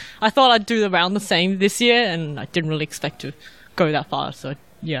 so I thought I'd do around the same this year, and I didn't really expect to go that far, so,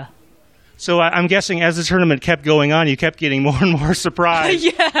 yeah. So I'm guessing as the tournament kept going on, you kept getting more and more surprised.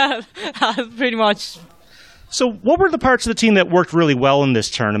 Yeah, pretty much. So what were the parts of the team that worked really well in this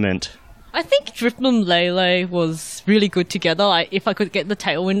tournament? I think Drifblim Lele was really good together, if I could get the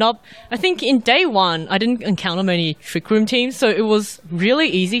Tailwind up. I think in day one, I didn't encounter many Trick Room teams, so it was really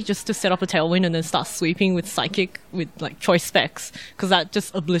easy just to set up a Tailwind and then start sweeping with Psychic with, choice specs, because that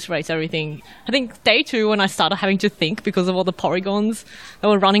just obliterates everything. I think day two, when I started having to think because of all the Porygons that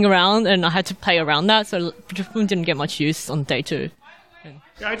were running around, and I had to play around that, so Drifblim didn't get much use on day two.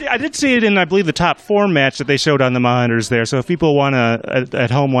 I did see it in, I believe, the top 4 match that they showed on the monitors there. So if people at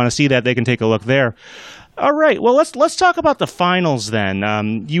home want to see that, they can take a look there. All right. Well, let's talk about the finals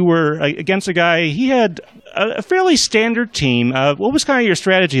then. You were against a guy. He had a fairly standard team. What was kind of your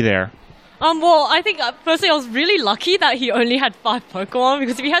strategy there? Well, I think, firstly, I was really lucky that he only had 5 Pokemon,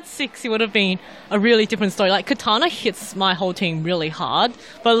 because if he had 6, it would have been a really different story. Katana hits my whole team really hard,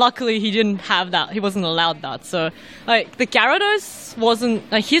 but luckily he didn't have that. He wasn't allowed that. So, the Gyarados wasn't,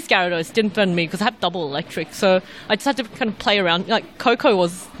 his Gyarados didn't threaten me, because I have double electric, so I just had to kind of play around. Koko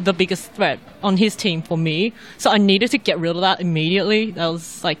was the biggest threat on his team for me, so I needed to get rid of that immediately. That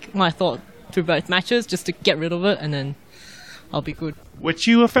was, my thought through both matches, just to get rid of it, and then I'll be good. Which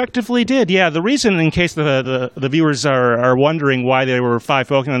you effectively did. Yeah, the reason, in case the viewers are wondering why there were 5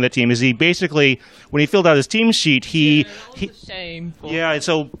 Pokemon on that team, is he basically, when he filled out his team sheet, shameful. Yeah,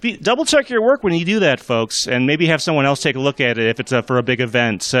 so double check your work when you do that, folks, and maybe have someone else take a look at it if it's for a big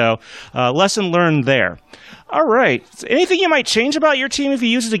event. So, lesson learned there. All right. So anything you might change about your team if you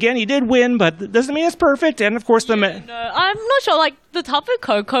use it again? You did win, but that doesn't mean it's perfect. And, of course, no, I'm not sure. The Tapu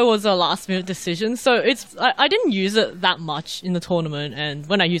Koko was a last-minute decision, so I didn't use it that much in the tournament, and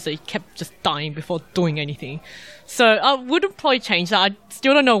when I used it kept just dying before doing anything. So I would have probably changed that. I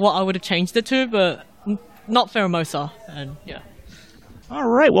still don't know what I would have changed it to, but not Pheromosa, and yeah. All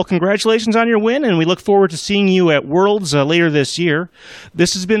right. Well, congratulations on your win, and we look forward to seeing you at Worlds later this year.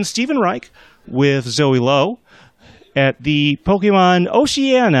 This has been Stephen Reich with Zoe Lowe at the Pokemon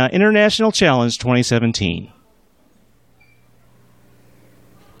Oceania International Challenge 2017.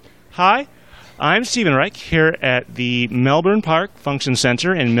 Hi, I'm Stephen Reich here at the Melbourne Park Function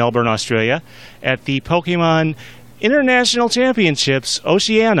Centre in Melbourne, Australia, at the Pokemon International Championships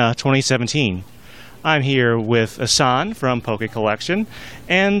Oceania 2017. I'm here with Asan from Poke Collection.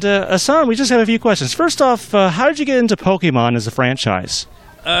 And Asan, we just have a few questions. First off, how did you get into Pokemon as a franchise?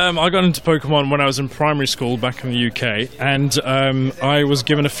 I got into Pokemon when I was in primary school back in the UK, and I was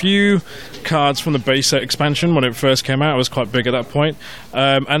given a few cards from the base set expansion when it first came out. I was quite big at that point,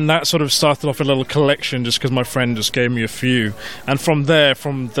 and that sort of started off a little collection just because my friend just gave me a few. And from there,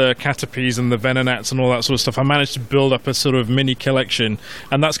 from the Caterpies and the Venonats and all that sort of stuff, I managed to build up a sort of mini collection,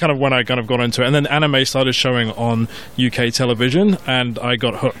 and that's kind of when I kind of got into it. And then anime started showing on UK television, and I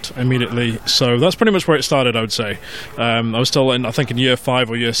got hooked immediately. So that's pretty much where it started, I would say. I was still in year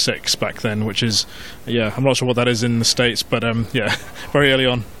 5 or year 6 back then, which is, I'm not sure what that is in the States, but very early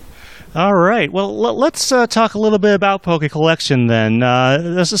on. All right. Well, let's talk a little bit about Poke Collection then.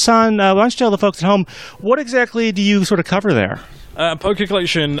 Hassan, why don't you tell the folks at home, what exactly do you sort of cover there? Poke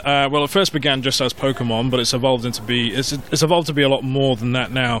Collection, well, it first began just as Pokemon, but it's evolved to be a lot more than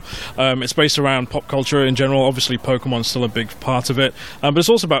that now. It's based around pop culture in general. Obviously, Pokemon's still a big part of it, but it's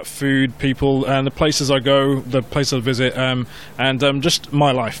also about food, people, and the places I go, the places I visit, and just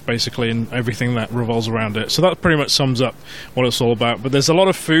my life, basically, and everything that revolves around it. So that pretty much sums up what it's all about. But there's a lot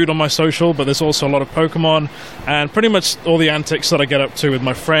of food on my social, but there's also a lot of Pokemon, and pretty much all the antics that I get up to with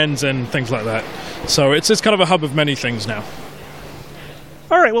my friends and things like that. So it's kind of a hub of many things now.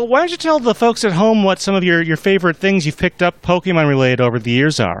 All right, well, why don't you tell the folks at home what some of your favorite things you've picked up Pokemon-related over the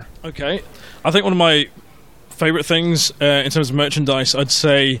years are? Okay. I think one of my favorite things in terms of merchandise, I'd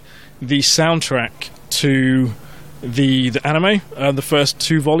say the soundtrack to the anime, the first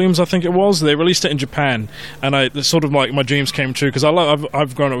 2 volumes, I think it was. They released it in Japan, and it's sort of like my dreams came true, because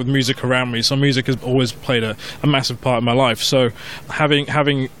I've grown up with music around me, so music has always played a massive part in my life. So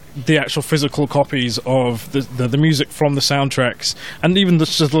having the actual physical copies of the music from the soundtracks, and even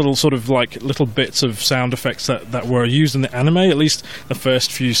just little sort of like little bits of sound effects that were used in the anime, at least the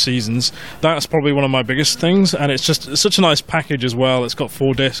first few seasons, that's probably one of my biggest things. And it's such a nice package as well. It's got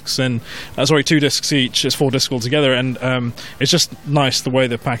 4 discs and 2 discs each. It's 4 discs altogether, and it's just nice the way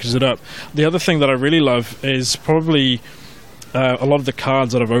they packaged it up. The other thing that I really love is probably a lot of the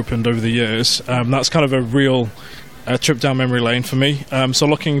cards that I've opened over the years. That's kind of a real trip down memory lane for me. So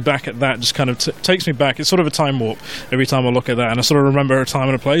looking back at that just kind of takes me back. It's sort of a time warp every time I look at that, and I sort of remember a time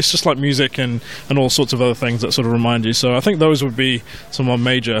and a place, just like music and all sorts of other things that sort of remind you. So I think those would be some of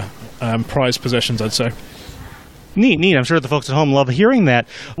my major prized possessions, I'd say. Neat. I'm sure the folks at home love hearing that.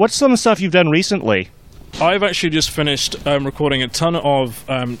 What's some of the stuff you've done recently? I've actually just finished recording a ton of,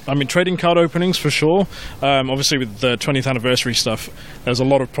 trading card openings for sure. Obviously with the 20th anniversary stuff, there's a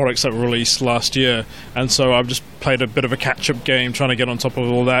lot of products that were released last year, and so I've just played a bit of a catch-up game trying to get on top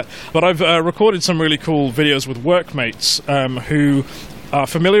of all that. But I've recorded some really cool videos with workmates who are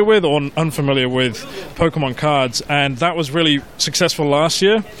familiar with or unfamiliar with Pokemon cards, and that was really successful last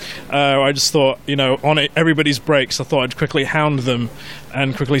year. I just thought, on everybody's breaks, I thought I'd quickly hound them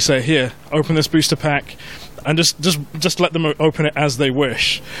and quickly say, here, open this booster pack, and just let them open it as they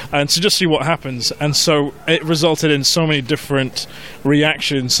wish, and to just see what happens. And so it resulted in so many different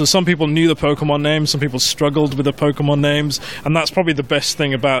reactions. So some people knew the Pokemon names, some people struggled with the Pokemon names, and that's probably the best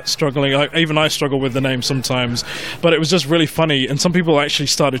thing about struggling. Even I struggle with the names sometimes, but it was just really funny. And some people actually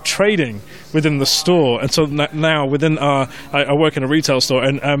started trading within the store, and so now within I work in a retail store,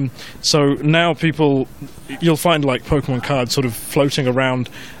 and so now you'll find like Pokemon cards sort of floating around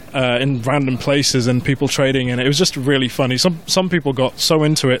in random places and people trading, and it was just really funny. Some people got so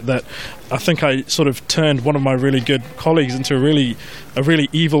into it that I think I sort of turned one of my really good colleagues into a really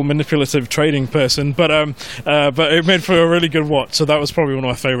evil, manipulative trading person, but it made for a really good watch. So that was probably one of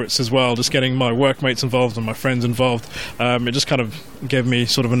my favorites as well, just getting my workmates involved and my friends involved. It just kind of gave me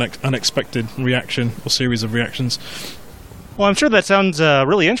sort of an unexpected reaction or series of reactions. Well, I'm sure that sounds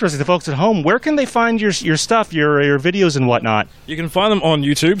really interesting to folks at home. Where can they find your stuff, your videos and whatnot? You can find them on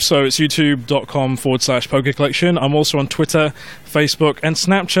YouTube, so it's youtube.com/Poke Collection. I'm also on Twitter, Facebook, and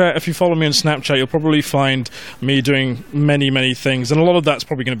Snapchat. If you follow me on Snapchat, you'll probably find me doing many, many things, and a lot of that's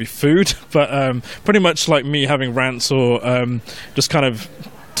probably going to be food, but pretty much like me having rants or just kind of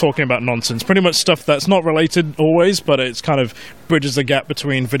talking about nonsense, pretty much stuff that's not related always, but it's kind of bridges the gap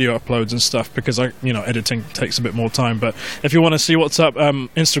between video uploads and stuff, because editing takes a bit more time. But if you want to see what's up,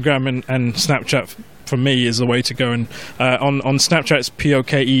 Instagram and Snapchat for me is the way to go, and on Snapchat it's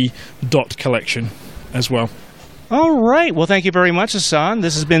poke.collection as well. All right. Well, thank you very much, Hassan.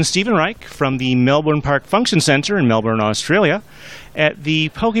 This has been Stephen Reich from the Melbourne Park Function Centre in Melbourne, Australia, at the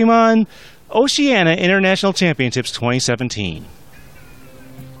Pokemon Oceania International Championships 2017.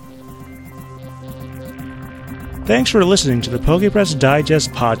 Thanks for listening to the PokePress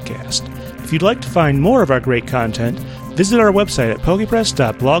Digest podcast. If you'd like to find more of our great content, visit our website at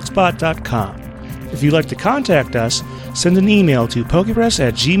pokepress.blogspot.com. If you'd like to contact us, send an email to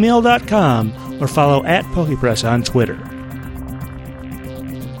pokepress@gmail.com or follow @pokepress on Twitter.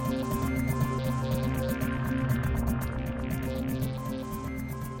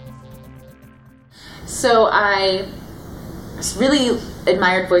 So I really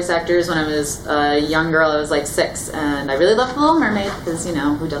admired voice actors when I was a young girl. I was like 6, and I really loved The Little Mermaid, because, who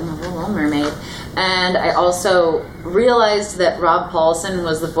doesn't love The Little Mermaid? And I also realized that Rob Paulsen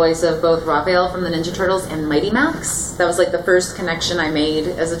was the voice of both Raphael from the Ninja Turtles and Mighty Max. That was like the first connection I made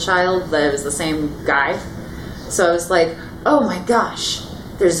as a child, that it was the same guy. So I was like, oh my gosh,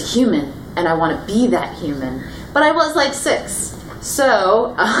 there's a human, and I want to be that human. But I was like 6.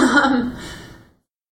 So,